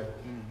boy,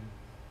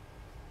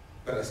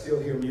 but I still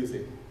hear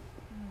music.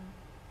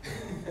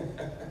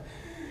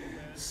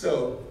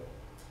 So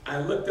I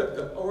looked up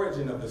the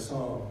origin of the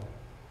song,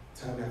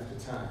 Time After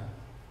Time.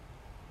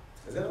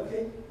 Is that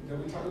okay?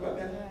 Can we talk about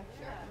that?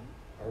 Yeah.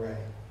 All right.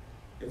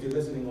 If you're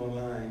listening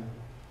online,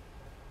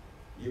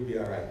 you'll be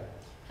all right.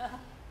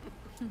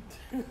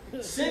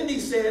 Cyndi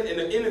said in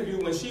an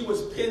interview when she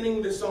was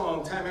penning the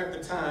song, Time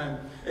After Time,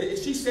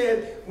 she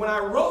said, when I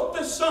wrote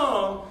the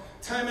song,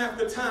 Time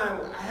After Time,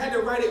 I had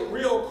to write it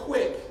real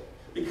quick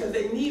because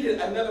they needed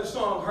another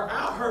song. Her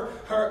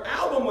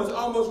album was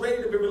almost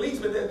ready to be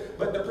released,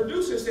 but the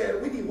producer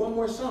said, we need one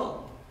more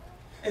song.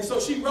 And so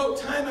she wrote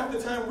Time After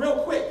Time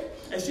real quick.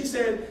 And she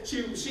said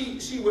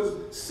she was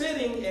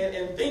sitting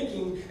and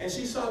thinking, and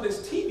she saw this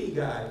TV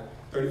guy,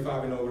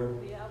 35 and over.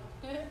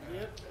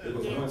 It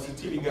was once a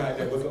TV guy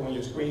that wasn't on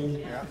your screen.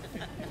 Yeah.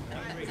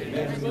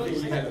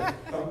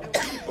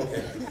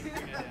 Okay.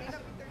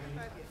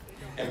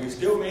 And we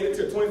still made it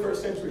to the 21st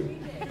century.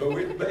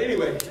 But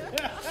anyway,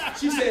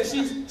 she said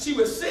she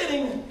was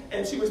sitting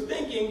and she was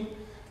thinking,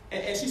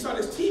 and she saw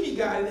this TV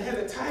guy and it had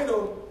a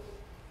title,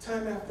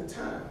 Time After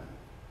Time.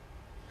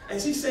 And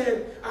she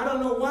said, I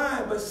don't know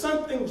why, but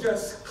something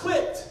just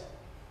clicked.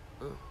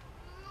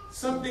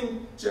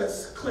 Something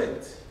just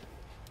clicked.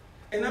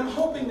 And I'm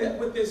hoping that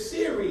with this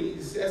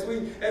series, as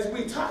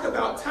we talk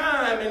about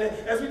time, and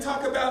as we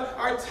talk about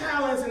our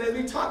talents, and as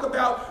we talk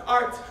about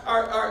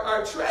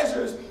our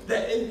treasures,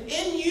 that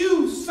in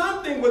you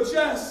something will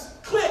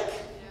just click.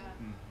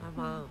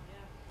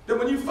 That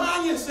when you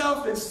find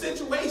yourself in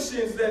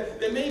situations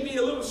that may be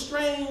a little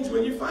strange,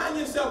 when you find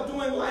yourself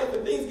doing life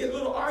and things get a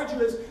little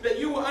arduous, that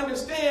you will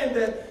understand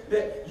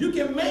that you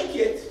can make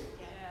it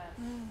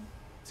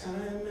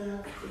time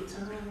after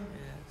time.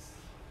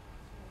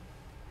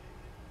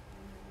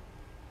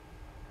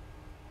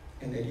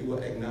 and that you will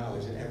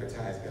acknowledge and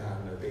advertise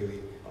God on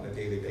a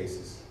daily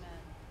basis.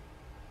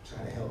 I'm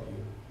trying to help you.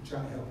 I'm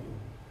trying to help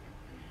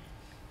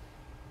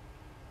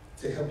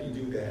you. To help you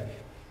do that,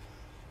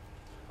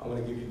 I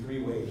want to give you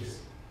 3 ways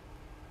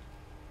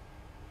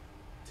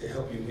to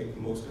help you make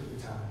the most of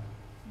your time.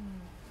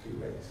 3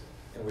 ways.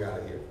 And we're out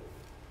of here.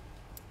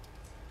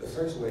 The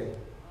first way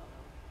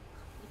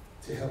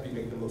to help you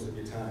make the most of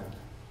your time.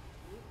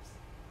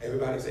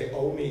 Everybody say,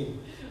 oh me.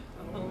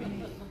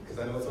 Because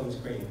I know it's on the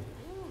screen.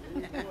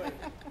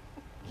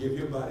 Give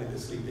your body the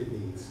sleep it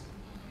needs.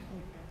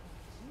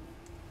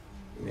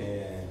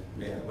 Man.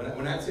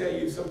 When I tell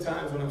you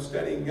sometimes when I'm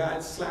studying,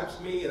 God slaps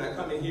me and I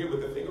come in here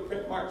with the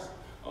fingerprint marks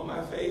on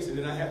my face and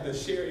then I have to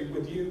share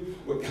with you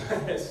what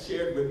God has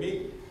shared with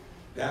me.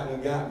 That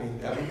one got me.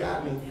 That one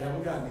got me. That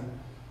one got me.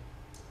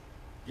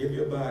 Give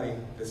your body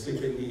the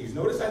sleep it needs.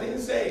 Notice I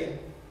didn't say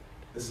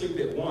the sleep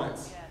it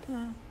wants,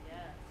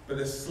 but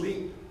the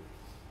sleep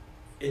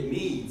it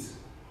needs.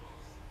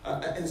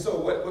 And so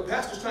what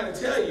Pastor's trying to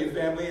tell you,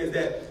 family, is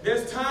that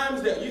there's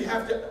times that you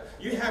have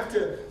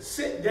to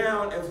sit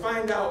down and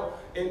find out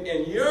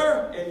in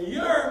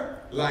your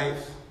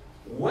life,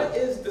 what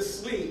is the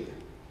sleep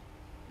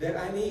that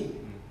I need?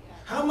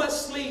 How much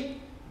sleep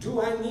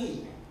do I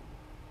need?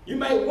 You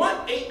might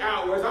want 8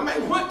 hours. I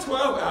might want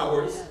 12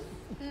 hours.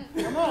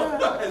 Come on.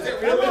 Is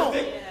it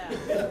realistic?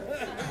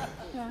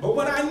 But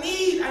what I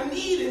need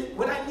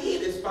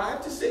is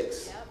 5 to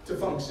 6 to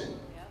function.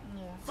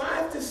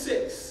 5 to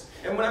 6.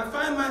 And when I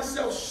find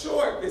myself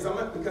short, because I'm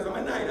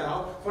a night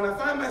owl, when I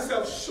find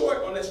myself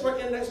short on the short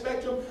end of that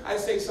spectrum, I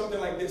say something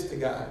like this to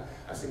God.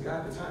 I say,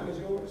 God, the time is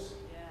yours.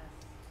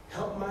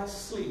 Help my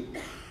sleep,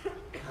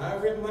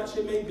 however much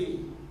it may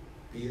be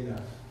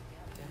enough.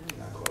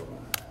 And I quote my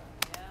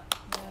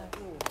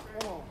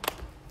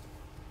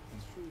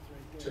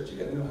Church, you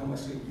got to know how much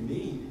sleep you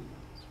need.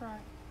 That's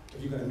right.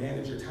 If you're going to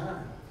manage your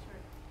time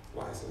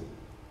wisely.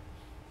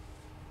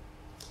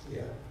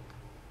 Yeah.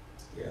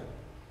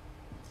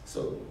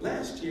 So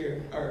last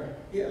year, I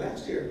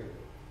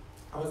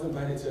was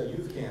invited to a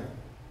youth camp.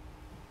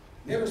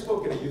 Never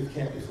spoke at a youth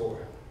camp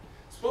before.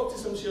 Spoke to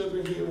some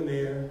children here and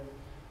there.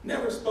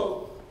 Never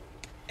spoke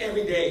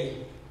every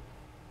day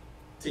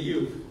to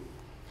youth.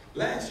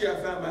 Last year,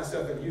 I found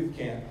myself at youth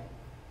camp.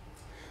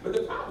 But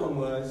the problem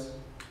was,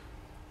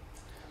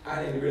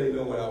 I didn't really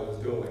know what I was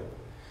doing.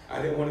 I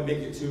didn't want to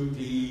make it too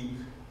deep.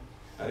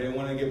 I didn't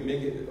want to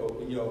make it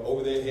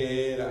over their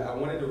head. I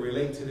wanted to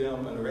relate to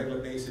them on a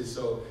regular basis.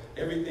 So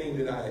everything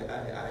that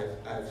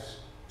I've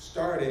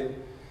started,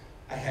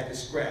 I had to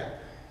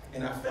scrap.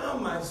 And I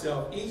found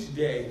myself each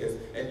day, because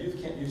at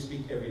youth camp you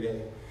speak every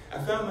day. I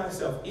found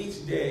myself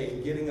each day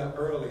getting up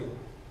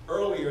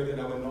earlier than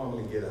I would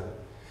normally get up.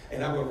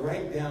 And I would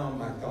write down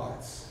my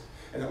thoughts.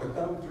 And I would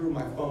thumb through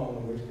my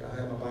phone, which I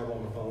have my Bible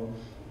on my phone.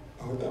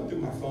 I would thumb through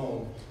my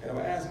phone, and I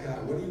would ask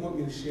God, what do you want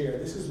me to share?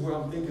 This is where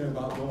I'm thinking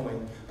about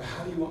going, but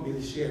how do you want me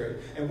to share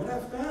it? And when I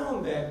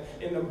found that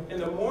in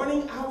the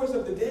morning hours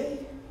of the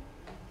day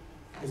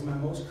is my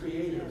most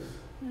creative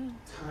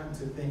time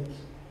to think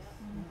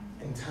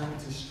and time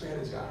to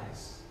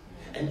strategize.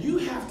 And you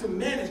have to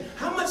manage.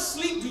 How much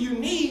sleep do you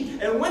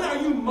need? And when are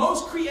you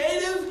most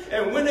creative?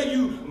 And when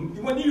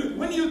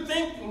you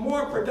think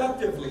more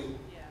productively?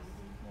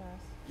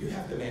 You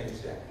have to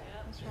manage that.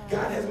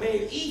 God has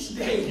made each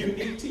day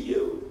unique to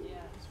you.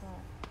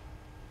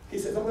 He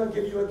says, I'm going to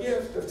give you a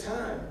gift of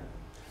time.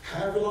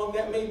 However long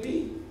that may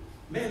be,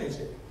 manage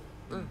it.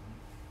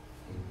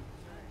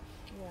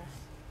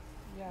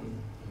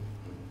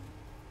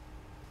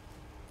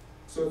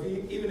 So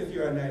even if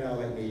you're a night owl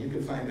like me, you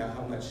can find out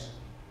how much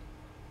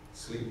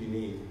sleep you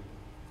need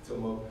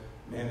to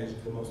manage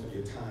the most of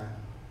your time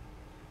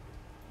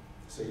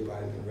so your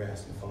body can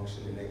rest and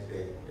function the next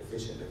day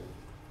efficiently.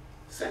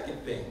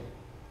 Second thing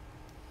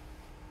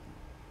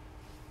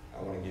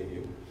I want to give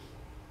you,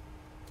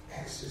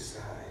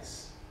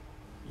 exercise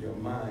your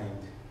mind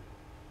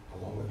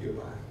along with your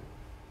body.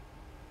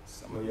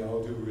 Some of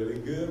y'all do really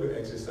good with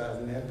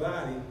exercising that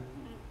body.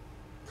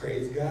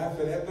 Praise God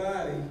for that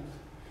body.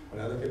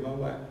 When I look at my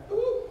wife,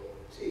 ooh,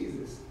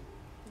 Jesus.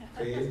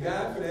 Praise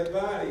God for that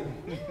body.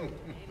 Amen.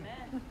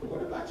 But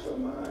what about your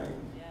mind?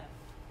 Yeah.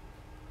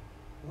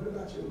 What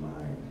about your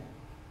mind?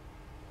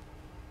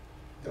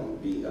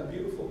 Don't be a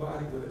beautiful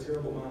body with a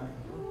terrible mind.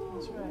 Ooh,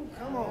 that's right.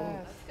 Come on.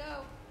 Let's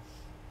go.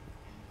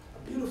 A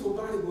beautiful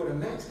body with a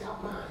maxed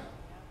out mind.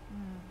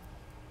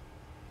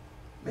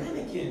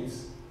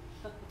 Mannequins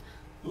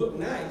look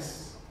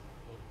nice.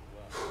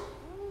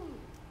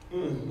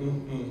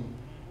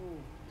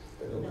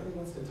 But nobody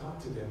wants to talk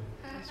to them.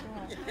 That's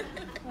right.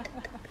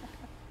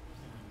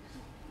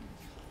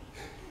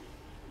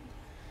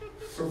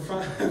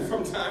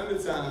 From time to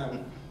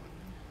time,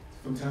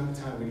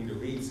 we need to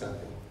read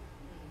something.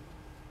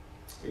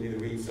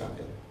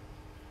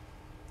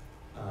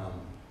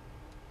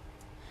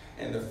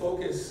 And the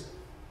focus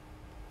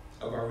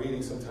of our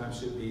reading sometimes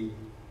should be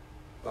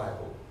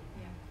Bible.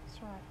 Yeah,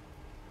 that's right.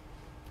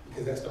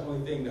 Because that's the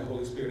only thing the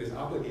Holy Spirit is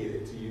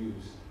obligated to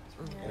use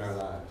in our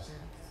lives.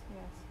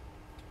 Yes.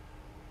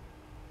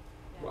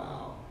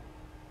 Wow.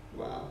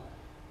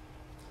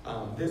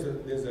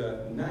 There's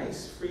a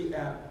nice free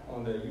app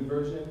on the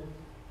YouVersion.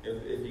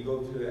 If you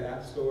go to the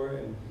App Store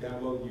and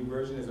download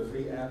YouVersion, there's a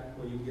free app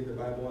where you can get the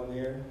Bible on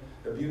there.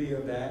 The beauty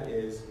of that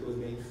is it was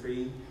made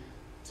free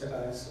to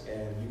us,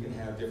 and you can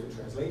have different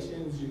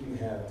translations. You can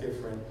have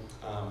different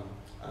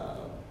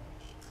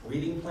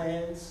reading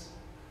plans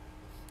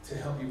to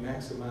help you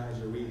maximize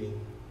your reading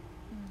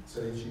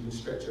so that you can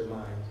stretch your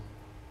mind.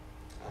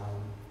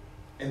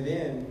 And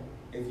then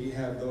if you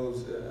have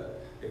those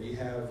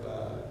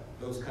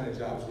kind of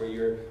jobs where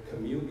your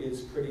commute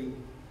is pretty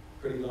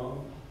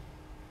long,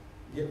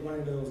 get one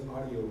of those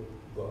audio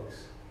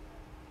books.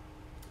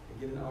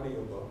 Get an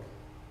audio book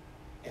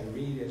and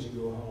read as you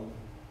go home.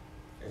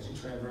 As you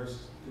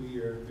traverse through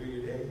your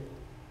day,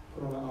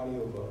 put on an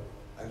audio book.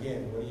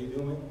 Again, what are you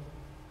doing?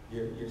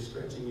 You're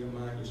stretching your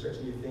mind, you're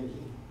stretching your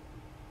thinking.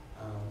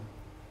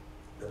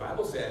 The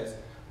Bible says,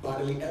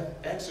 bodily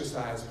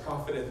exercise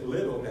profiteth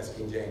little, that's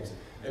King James.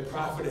 It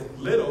profiteth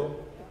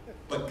little,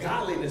 but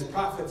godliness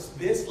profits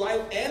this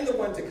life and the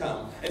one to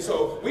come. And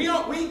so we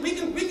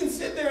can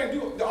sit there and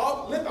lift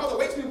all the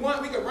weights we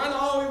want, we can run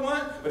all we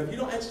want, but if you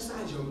don't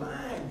exercise your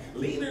mind,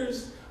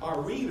 leaders are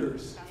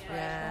readers.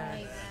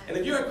 Yes. And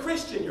if you're a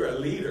Christian, you're a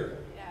leader.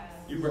 Yes.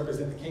 You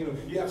represent the kingdom.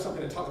 You have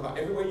something to talk about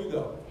everywhere you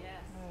go.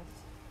 Yes.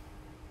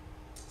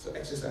 So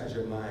exercise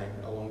your mind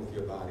along with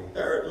your body.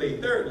 Thirdly,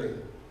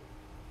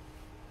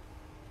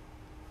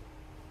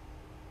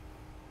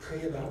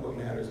 pray about what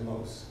matters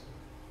most.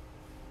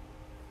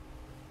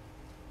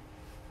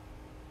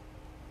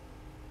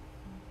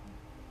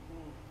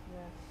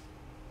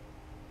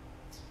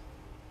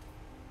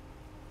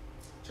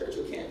 Church,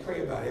 you can't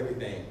pray about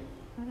everything.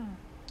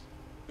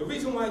 The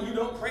reason why you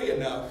don't pray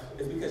enough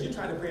is because you're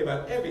trying to pray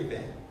about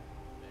everything.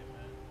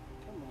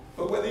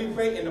 But whether you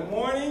pray in the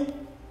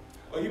morning,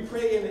 or you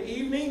pray in the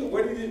evening,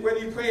 whether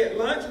you pray at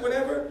lunch,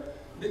 whatever,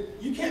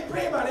 you can't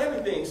pray about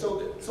everything.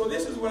 So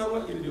this is what I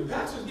want you to do.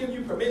 Pastor's giving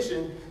you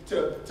permission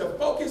to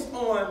focus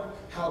on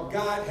how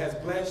God has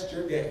blessed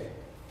your day.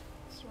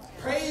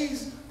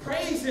 Praise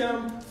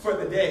Him for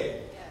the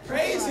day.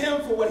 Praise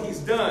Him for what He's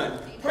done.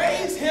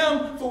 Praise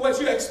Him for what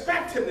you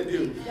expect Him to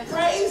do.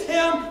 Praise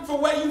Him for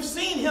what you've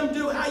seen Him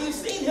do, how you've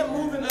seen Him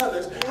move in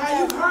others,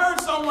 how you've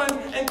heard someone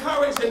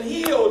encouraged and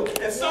healed,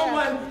 and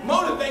someone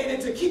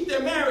motivated to keep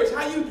their marriage,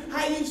 how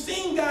you've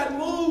seen God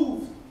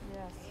move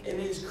in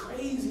these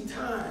crazy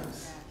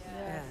times.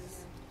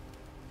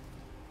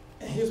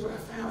 And here's what I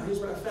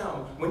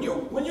found. When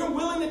you're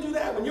willing to do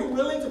that, when you're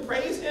willing to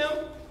praise Him,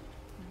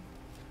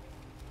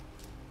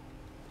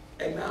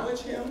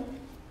 acknowledge Him,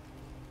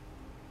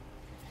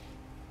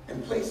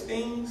 and place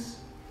things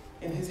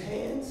in His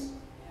hands,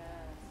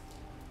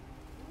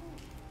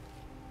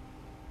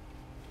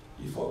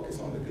 you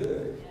focus on the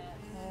good,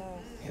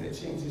 and it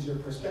changes your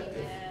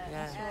perspective.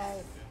 Yes.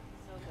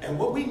 And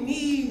what we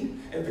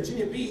need in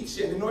Virginia Beach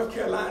and in North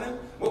Carolina,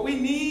 what we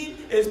need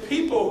is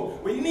people.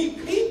 We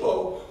need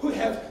people who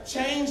have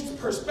changed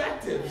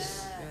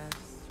perspectives.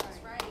 That's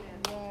right.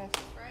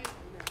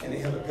 And they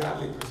have a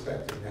godly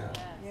perspective now.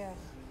 Yes.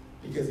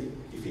 Because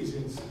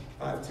Ephesians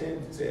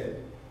 5:10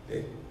 said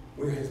that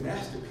we're His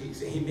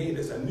masterpiece, and He made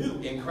us anew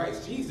in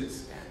Christ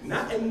Jesus.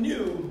 Not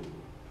anew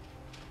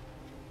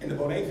in the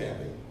Bonéy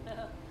family.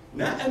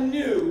 Not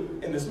anew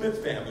in the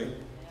Smith family.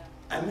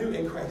 Anew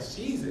in Christ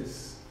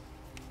Jesus.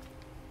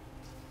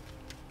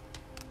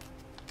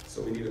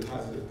 So we need a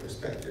positive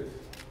perspective.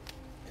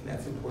 And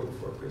that's important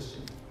for a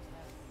Christian.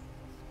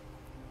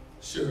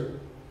 Sure,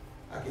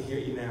 I can hear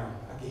you now.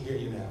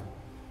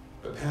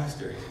 But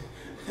Pastor,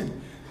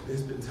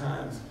 there's been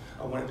times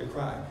I wanted to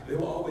cry. There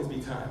will always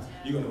be times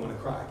you're going to want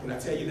to cry. Can I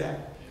tell you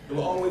that? There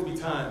will always be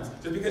times.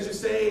 Just because you're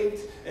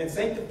saved and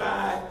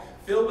sanctified,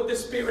 filled with the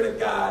Spirit of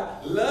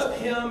God, love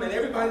Him, and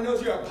everybody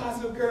knows you're a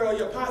positive girl,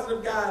 you're a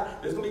positive guy,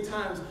 there's going to be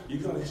times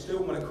you're going to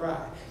still want to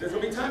cry. There's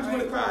going to be times you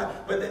want to cry,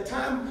 but that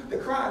time, the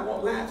cry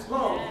won't last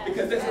long,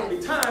 because there's going to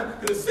be time,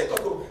 because it's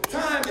cyclical.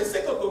 Time is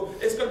cyclical.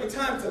 It's going to be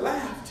time to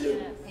laugh,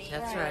 too.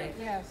 That's right.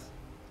 Yes.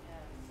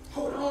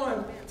 Hold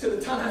on to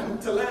the time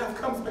to laugh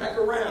comes back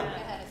around.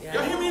 Yes.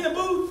 Y'all hear me in the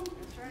booth?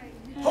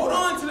 Hold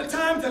on to the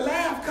time to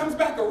laugh comes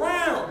back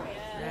around.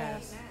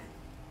 Yes.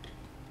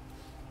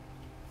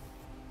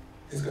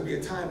 There's going to be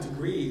a time to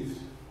grieve.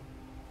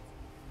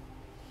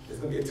 There's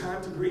going to be a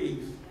time to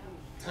grieve.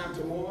 Time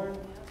to mourn.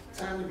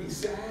 Time to be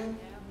sad.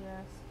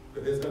 Yes.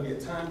 But there's going to be a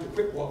time to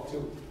quick walk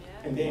to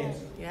and dance.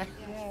 Yeah.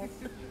 Yes.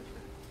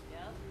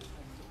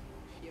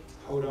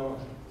 Hold on.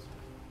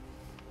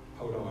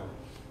 Hold on.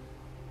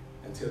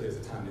 Until there's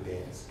a time to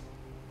dance.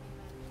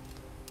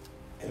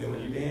 And then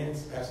when you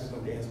dance, Pastor's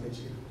going to dance with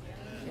you.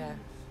 Yeah.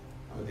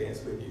 I'm going to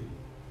dance with you.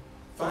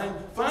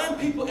 Find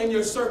people in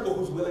your circle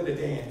who's willing to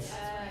dance.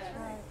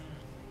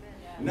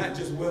 Not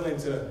just willing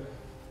to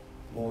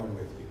mourn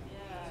with you.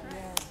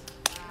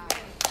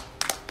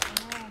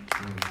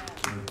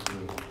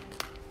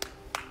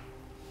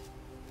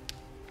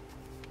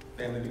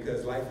 Family,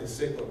 because life is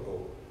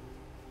cyclical,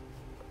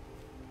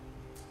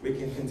 we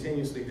can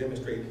continuously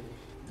demonstrate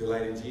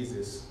delight in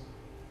Jesus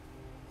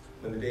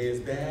when the day is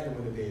bad and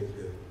when the day is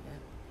good.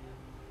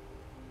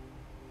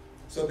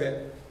 So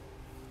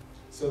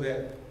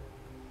that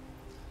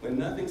when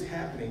nothing's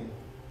happening,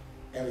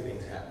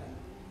 everything's happening.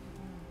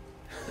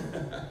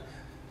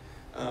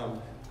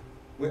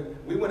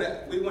 We want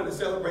to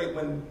celebrate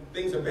when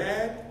things are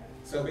bad,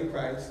 celebrate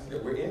Christ,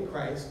 that we're in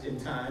Christ in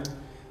time,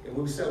 and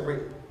we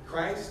celebrate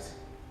Christ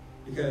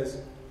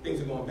because things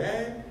are going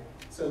bad,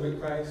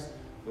 celebrate Christ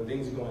when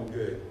things are going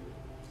good.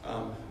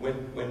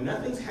 When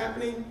nothing's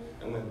happening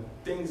and when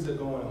things are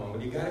going on,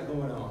 when you got it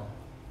going on,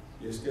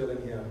 you're still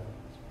in Him.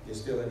 You're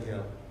still in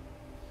Him.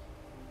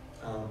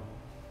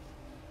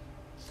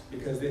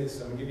 Because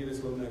this, I'm going to give you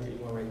this little nugget. You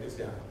want to write this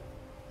down.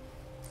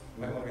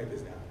 You might want to write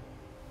this down.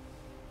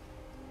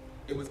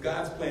 It was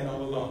God's plan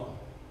all along.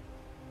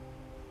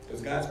 It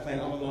was God's plan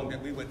all along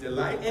that we would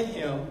delight in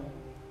Him,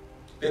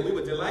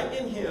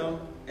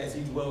 as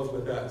He dwells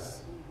with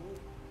us.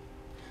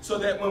 So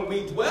that when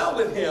we dwell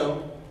with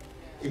Him,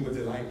 He will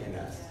delight in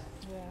us.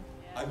 Yeah.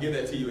 I'll give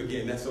that to you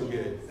again. That's so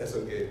good. That's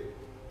so good.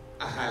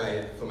 I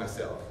highlighted it for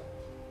myself.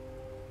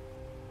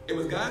 It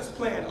was God's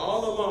plan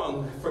all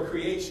along for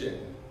creation,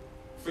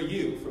 for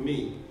you, for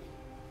me,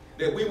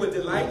 that we would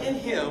delight in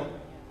Him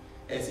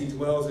as He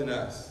dwells in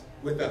us,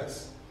 with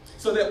us.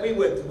 So that we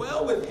would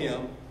dwell with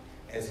Him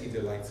as He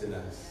delights in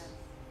us.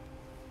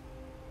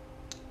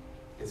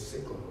 It's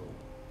cyclical.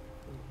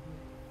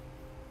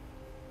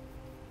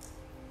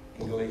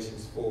 In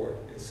Galatians 4,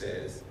 it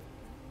says,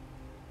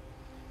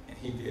 and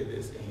He did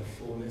this in the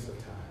fullness of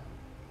time.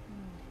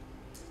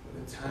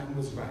 When the time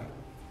was right,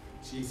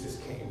 Jesus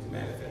came to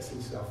manifest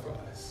Himself for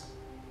us.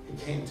 He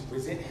came to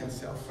present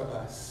Himself for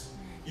us.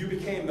 You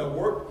became the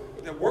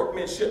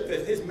workmanship,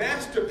 His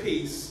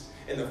masterpiece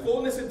in the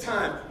fullness of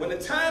time. When the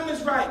time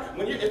is right,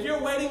 if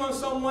you're waiting on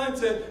someone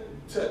to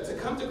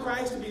come to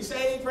Christ, to be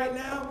saved right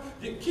now,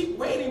 you keep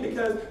waiting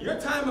because your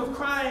time of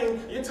crying,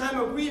 your time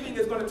of grieving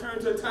is going to turn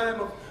to a time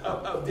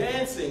of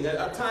dancing,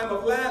 a time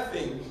of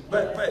laughing.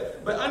 But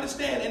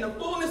understand, in the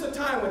fullness of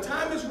time, when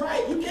time is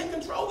right, you can't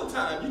control the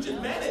time. You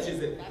just manage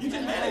it. You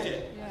just manage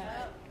it.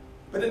 Yeah.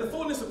 But in the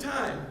fullness of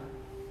time,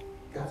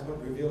 God's going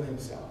to reveal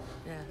Himself.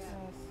 Yes.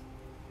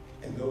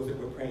 And those that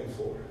we're praying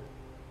for.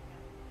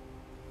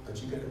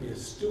 But you got to be a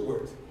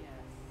steward of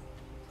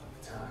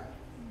the time.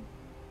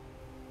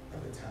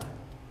 Of the time.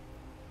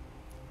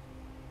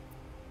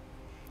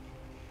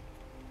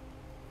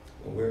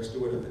 When we're a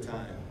steward of the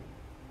time,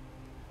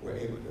 we're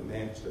able to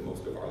manage the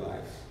most of our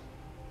life.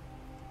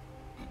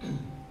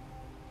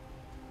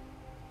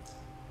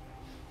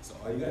 So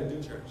all you got to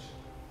do, church,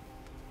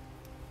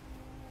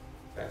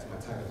 back to my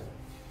title,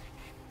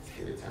 is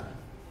give it time.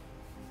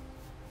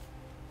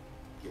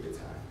 Give it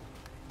time.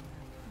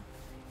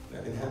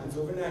 Nothing happens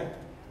overnight.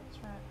 That's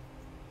right.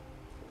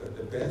 But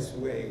the best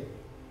way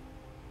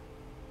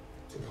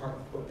to part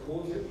what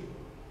pulls you,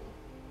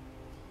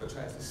 what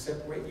tries to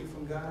separate you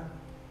from God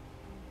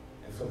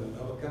and from the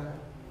love of God,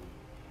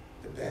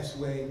 the best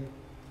way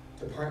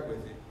to part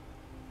with it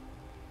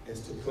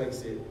is to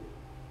place it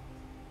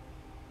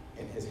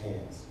in His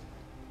hands.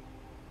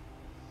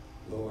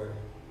 Lord,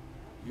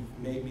 You've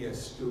made me a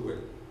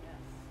steward.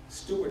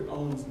 Steward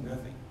owns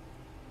nothing,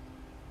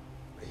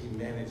 but he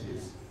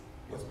manages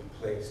what's been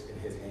placed in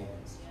his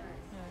hands.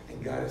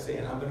 And God is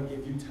saying, I'm going to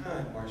give you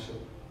time,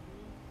 Marshall.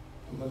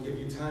 I'm going to give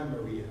you time,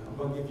 Maria. I'm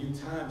going to give you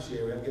time,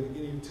 Sherry. I'm going to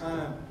give you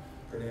time,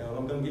 Pernell.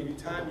 I'm going to give you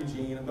time,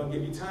 Eugene. I'm going to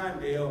give you time,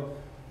 Dale.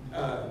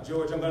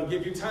 George, I'm going to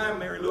give you time,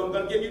 Mary Lou. I'm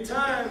going to give you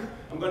time.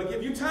 I'm going to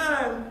give you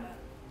time.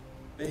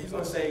 Then he's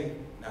going to say,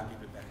 now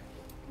give it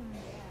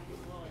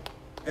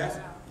back.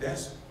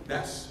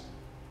 That's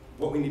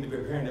what we need to be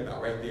preparing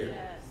about right there.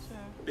 Yes.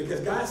 Because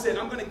God said,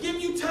 I'm going to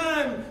give you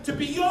time to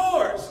be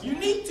yours,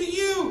 unique to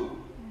you.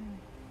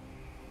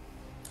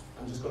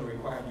 I'm just going to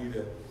require you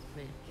to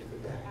give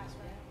it back.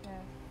 Yeah.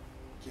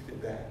 Give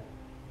it back.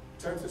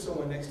 Turn to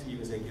someone next to you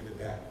and say, give it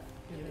back.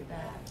 Give it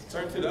back.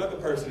 Turn to the other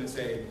person and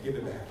say, give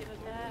it back.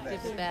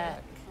 Give it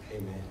back.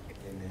 Amen.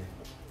 Amen.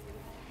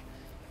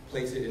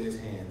 Place it in his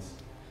hands.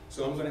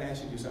 So I'm going to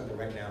ask you to do something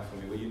right now for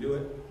me. Will you do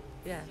it?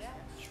 Yes.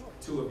 Sure.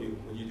 Two of you.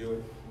 Will you do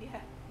it? Yeah.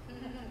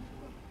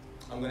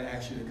 I'm going to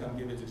ask you to come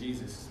give it to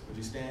Jesus. Would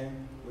you stand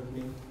with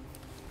me?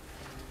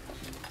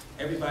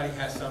 Everybody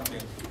has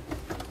something.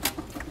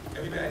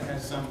 Everybody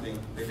has something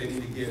that they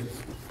need to give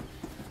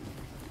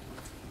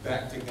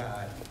back to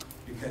God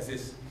because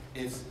it's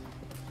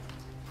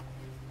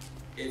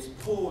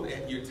pulled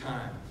at your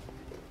time.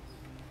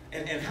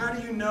 And how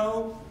do you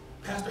know,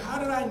 Pastor, how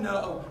did I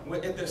know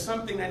if there's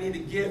something I need to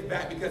give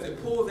back because it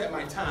pulls at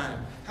my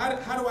time? How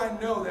do I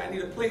know that I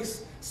need to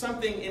place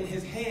something in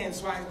his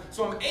hands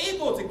so I'm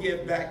able to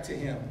give back to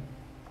him?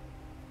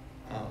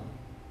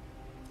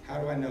 How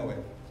do I know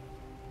it?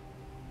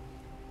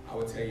 I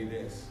will tell you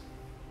this.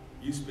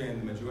 You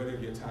spend the majority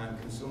of your time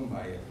consumed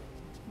by it.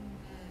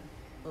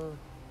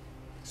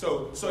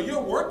 So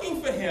you're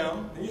working for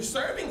him and you're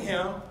serving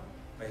him,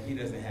 but he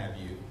doesn't have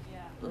you.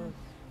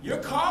 You're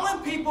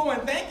calling people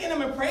and thanking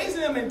them and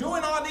praising them and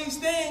doing all these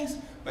things,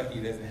 but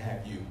he doesn't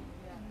have you.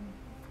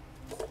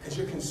 Because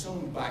you're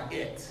consumed by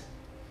it.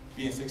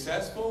 Being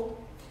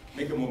successful,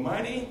 making more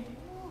money,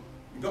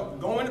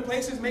 Going to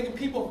places, making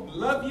people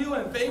love you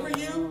and favor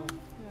you.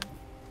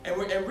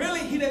 And really,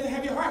 he doesn't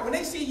have your heart. When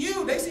they see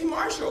you, they see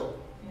Marshall.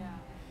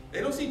 They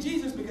don't see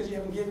Jesus because you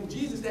haven't given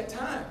Jesus that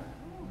time.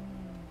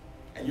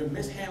 And you're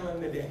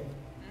mishandling the day.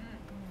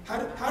 How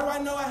do I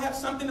know I have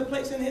something to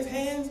place in his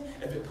hands?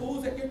 If it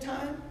pulls at your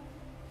time,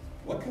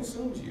 what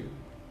consumes you?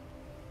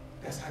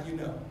 That's how you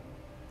know.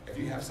 If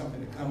you have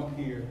something to come up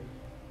here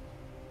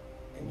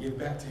and give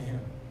back to him.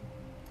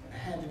 And I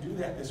had to do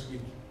that this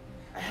week.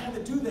 I had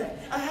to do that.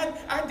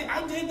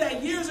 I did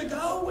that years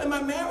ago in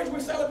my marriage.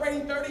 We're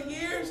celebrating 30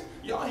 years.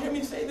 Y'all hear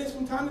me say this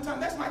from time to time.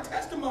 That's my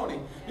testimony.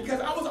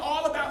 Because I was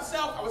all about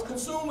self. I was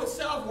consumed with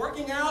self,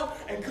 working out,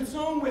 and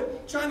consumed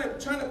with trying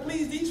to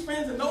please these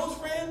friends and those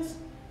friends.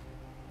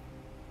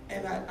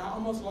 And I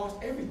almost lost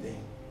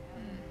everything.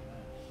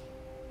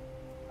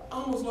 I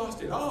almost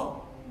lost it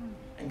all.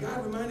 And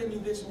God reminded me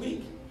this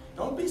week,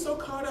 don't be so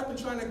caught up in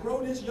trying to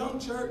grow this young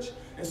church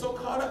and so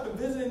caught up in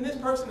visiting this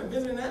person and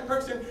visiting that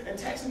person and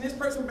texting this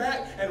person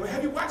back. And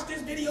have you watched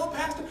this video,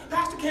 Pastor?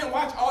 Pastor can't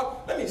watch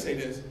all. Let me say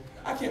this.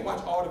 I can't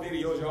watch all the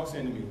videos y'all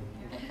send to me.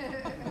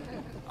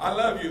 I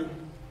love you,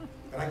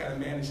 but I got to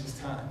manage this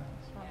time.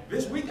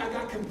 This week I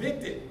got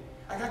convicted.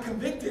 I got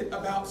convicted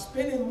about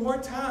spending more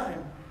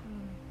time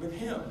with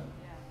him.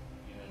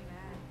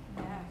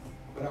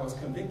 But I was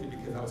convicted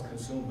because I was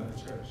consumed by the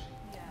church.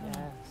 Yes.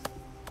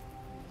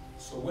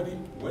 So what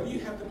do you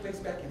have to place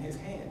back in his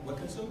hand? What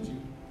consumes you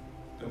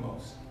the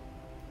most?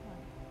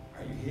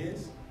 Are you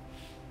his?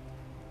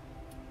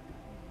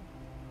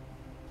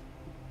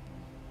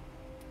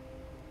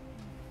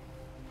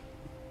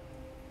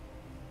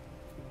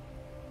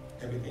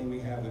 Everything we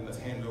have, we must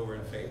hand over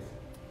in faith.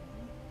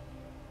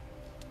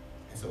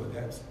 And so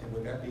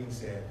with that being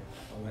said,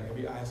 I want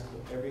every eye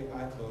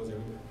closed,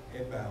 every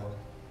head bowed,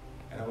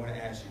 and I want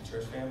to ask you,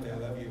 church family, I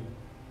love you.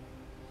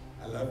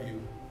 I love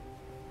you.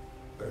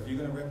 But if you're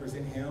going to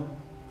represent him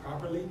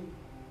properly,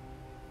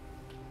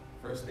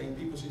 first thing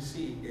people should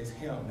see is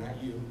him,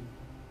 not you.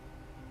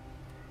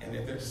 And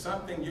if there's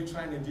something you're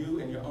trying to do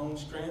in your own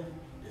strength,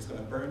 it's going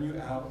to burn you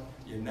out.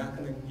 You're not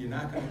going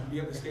to be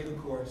able to stay the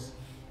course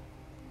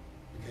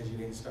because you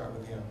didn't start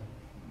with him.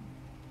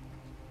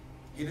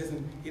 He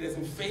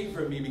doesn't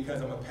favor me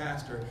because I'm a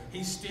pastor.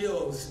 He's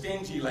still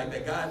stingy like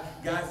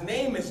that. God's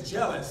name is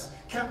jealous.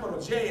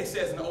 Capital J, it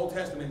says in the Old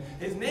Testament.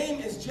 His name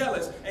is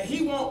jealous, and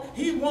he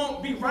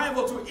won't be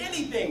rival to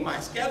anything. My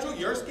schedule,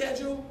 your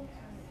schedule.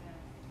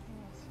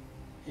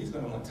 He's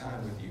going to want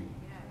time with you.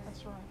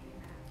 That's right.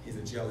 He's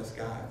a jealous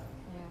God.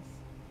 Yes.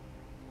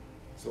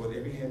 So with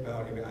every head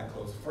bowed, every eye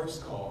closed,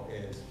 first call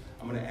is,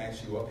 I'm going to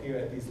ask you up here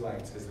at these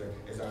lights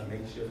as our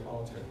makeshift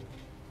altar.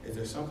 Is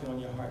there something on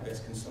your heart that's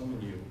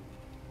consuming you?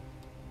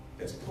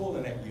 That's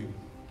pulling at you,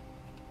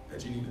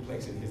 that you need to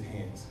place in his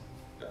hands?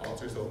 The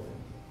altar's open.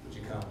 Would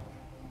you come?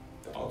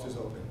 The altar's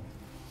open.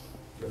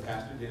 Your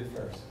pastor did it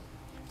first.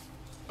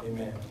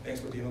 Amen. Thanks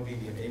for being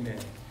obedient. Amen.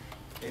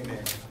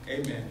 Amen.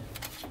 Amen.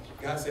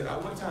 God said, I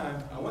want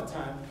time. I want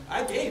time.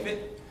 I gave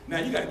it. Now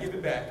you got to give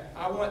it back.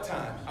 I want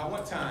time. I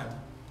want time.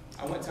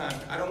 I want time.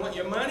 I don't want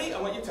your money.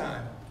 I want your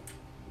time.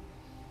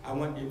 I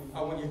want your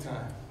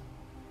time.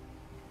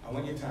 I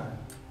want your time.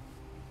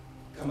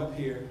 Come up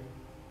here.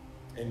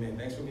 Amen.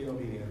 Thanks for being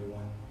obedient,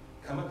 everyone.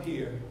 Come up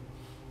here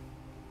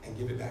and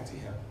give it back to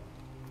him.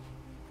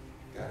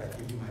 God, I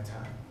give you my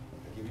time.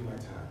 I give you my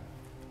time.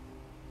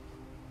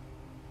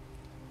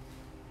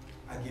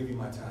 I give you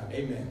my time.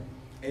 Amen.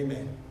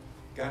 Amen.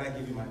 God, I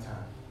give you my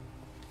time.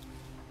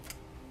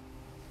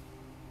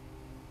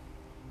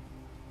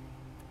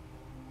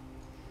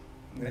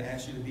 I'm going to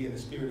ask you to be in the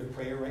spirit of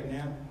prayer right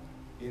now.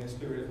 Be in the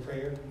spirit of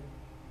prayer.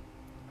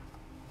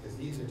 Because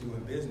these are doing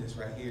business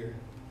right here.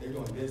 They're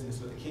doing business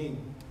with the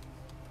King.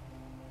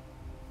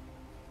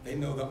 They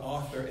know the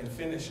author and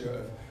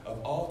finisher of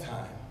all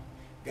time.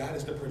 God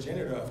is the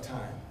progenitor of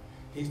time.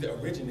 He's the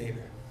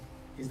originator.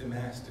 He's the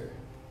master.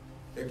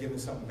 They're giving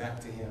something back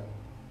to him.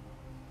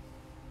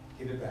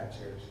 Give it back,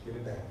 church. Give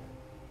it back.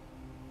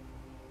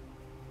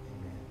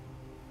 Amen.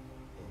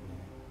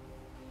 Amen.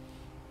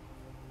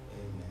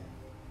 Amen.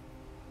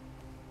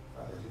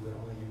 Father, do what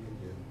only you can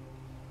do.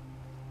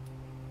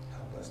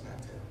 Help us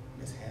not to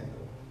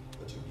mishandle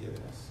what you've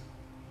given us.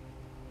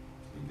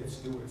 Be good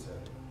stewards of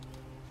it.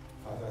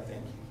 Father, I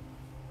thank you.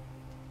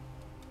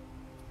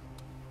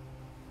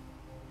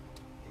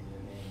 In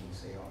your name, we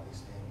say all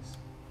these things.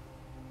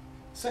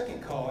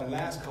 Second call and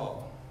last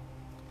call.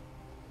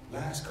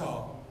 Last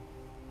call.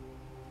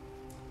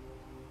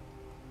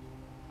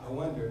 I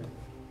wonder,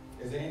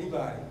 is there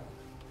anybody,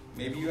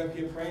 maybe you're up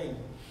here praying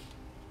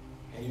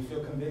and you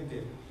feel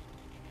convicted,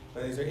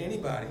 but is there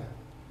anybody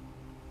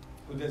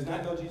who does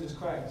not know Jesus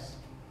Christ?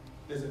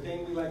 There's a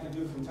thing we like to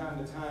do from time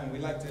to time. We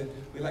like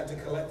to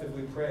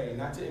collectively pray,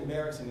 not to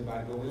embarrass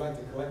anybody, but we like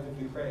to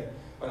collectively pray.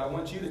 But I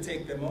want you to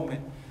take the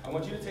moment. I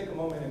want you to take a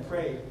moment and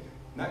pray.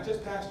 Not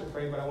just Pastor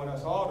pray, but I want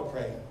us all to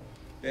pray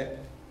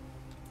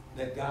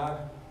that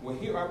God will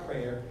hear our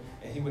prayer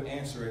and he would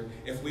answer it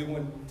if we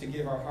want to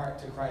give our heart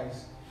to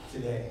Christ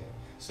today.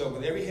 So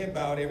with every head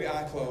bowed, every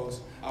eye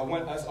closed, I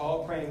want us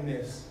all praying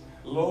this.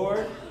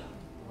 Lord,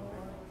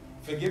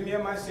 Forgive me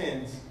of my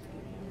sins.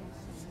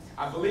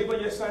 I believe in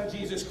your Son,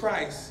 Jesus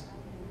Christ,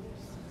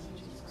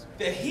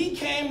 that he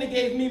came to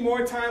give me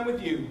more time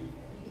with you.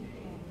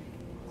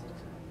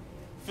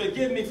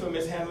 Forgive me for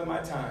mishandling my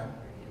time.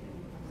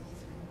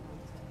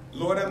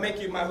 Lord, I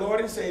make you my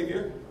Lord and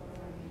Savior.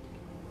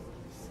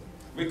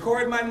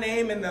 Record my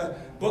name in the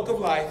book of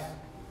life.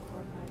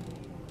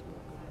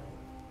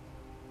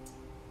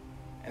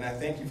 And I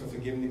thank you for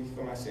forgiving me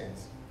for my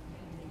sins.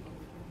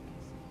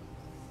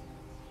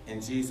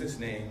 In Jesus'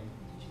 name,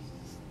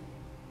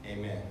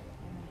 amen.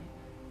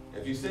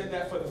 If you said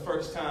that for the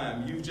first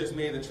time, you've just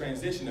made the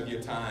transition of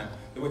your time,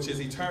 which is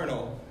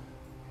eternal,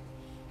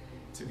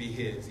 to be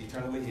his,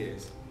 eternally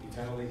his,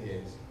 eternally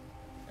his.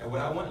 And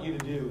what I want you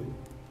to do,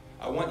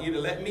 I want you to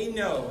let me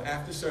know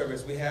after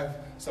service. We have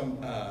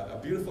a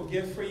beautiful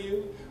gift for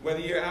you, whether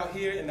you're out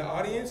here in the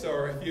audience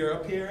or if you're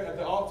up here at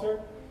the altar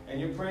and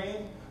you're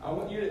praying. I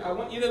want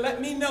you to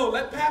let me know,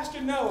 let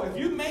Pastor know, if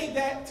you made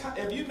that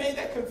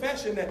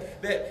confession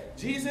that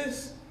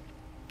Jesus,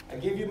 I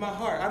give you my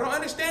heart. I don't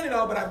understand it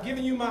all, but I've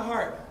given you my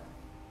heart.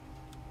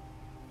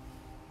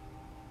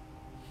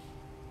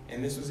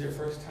 And this was your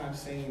first time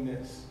saying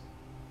this.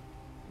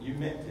 You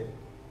meant it.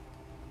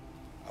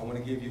 I want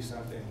to give you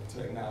something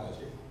to acknowledge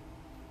it.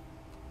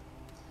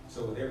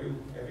 So with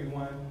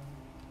everyone,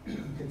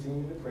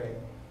 continue to pray.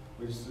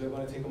 We're just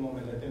going to take a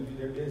moment and let them do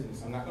their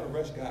business. I'm not going to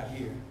rush God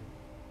here.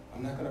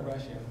 I'm not going to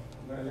rush him.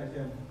 I'm going to let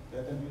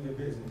them do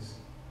their business.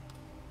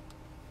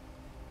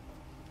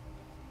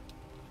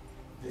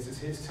 This is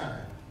his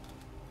time.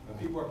 When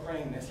people are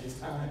praying, that's his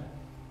time.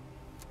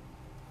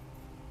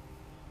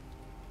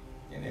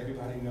 And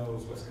everybody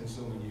knows what's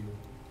consuming you,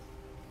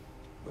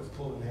 what's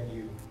pulling at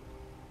you.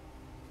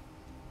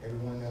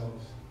 Everyone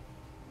knows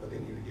what they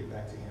need to get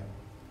back to him.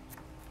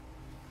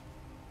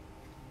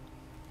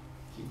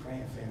 Keep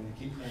praying, family.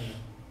 Keep praying.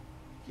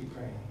 Keep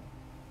praying.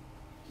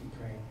 Keep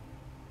praying.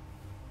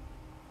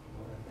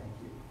 Lord, I thank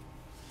you.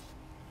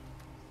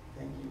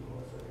 Thank you,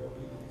 Lord, for the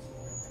obedience,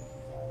 Lord. Thank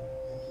you, Father.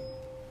 Thank you.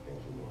 Thank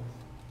you, Lord.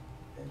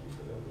 Thank you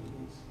for the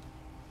obedience.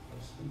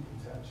 Lord, speak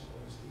and touch.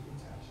 Lord, speak and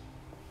touch.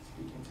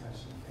 Speak and touch.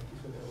 And thank you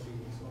for the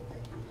obedience, Lord.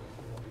 Thank you, Lord,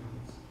 for the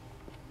obedience.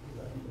 We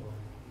love you, Lord.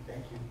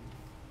 Thank you.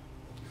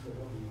 Thank you for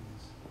the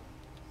obedience.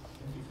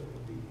 Thank you for the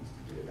obedience.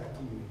 To give it back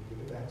to you. Give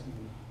it back to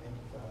you. Thank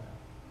you, Father.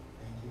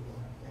 Thank you,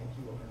 Lord. Thank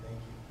you, Lord.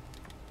 Thank you.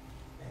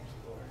 Thank you,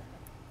 Lord.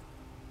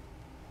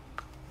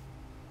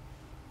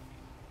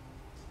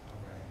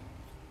 All right.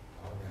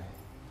 All right.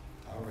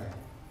 All right.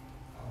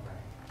 All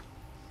right.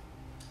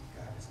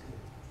 God is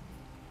good.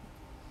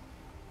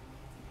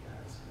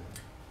 God is good.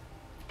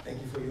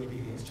 Thank you for your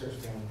obedience, church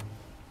family.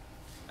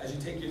 As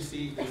you take your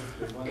seat,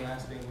 there's one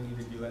last thing we need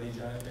to do. I need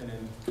Jonathan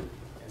and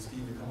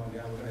Steve to come on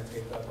down. We're going to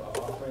take up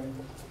our offering.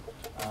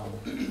 I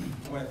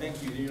want to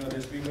thank you. You know,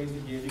 there's 3 ways to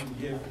give. You can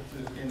give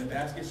in the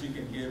baskets. You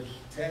can give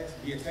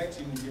via text.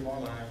 You can give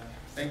online.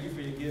 Thank you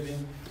for your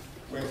giving.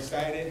 We're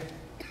excited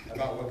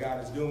about what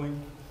God is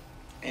doing.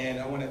 And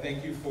I want to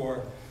thank you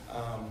for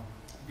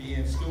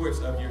being stewards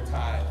of your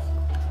tithe.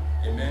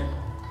 Amen.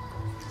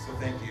 So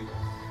thank you.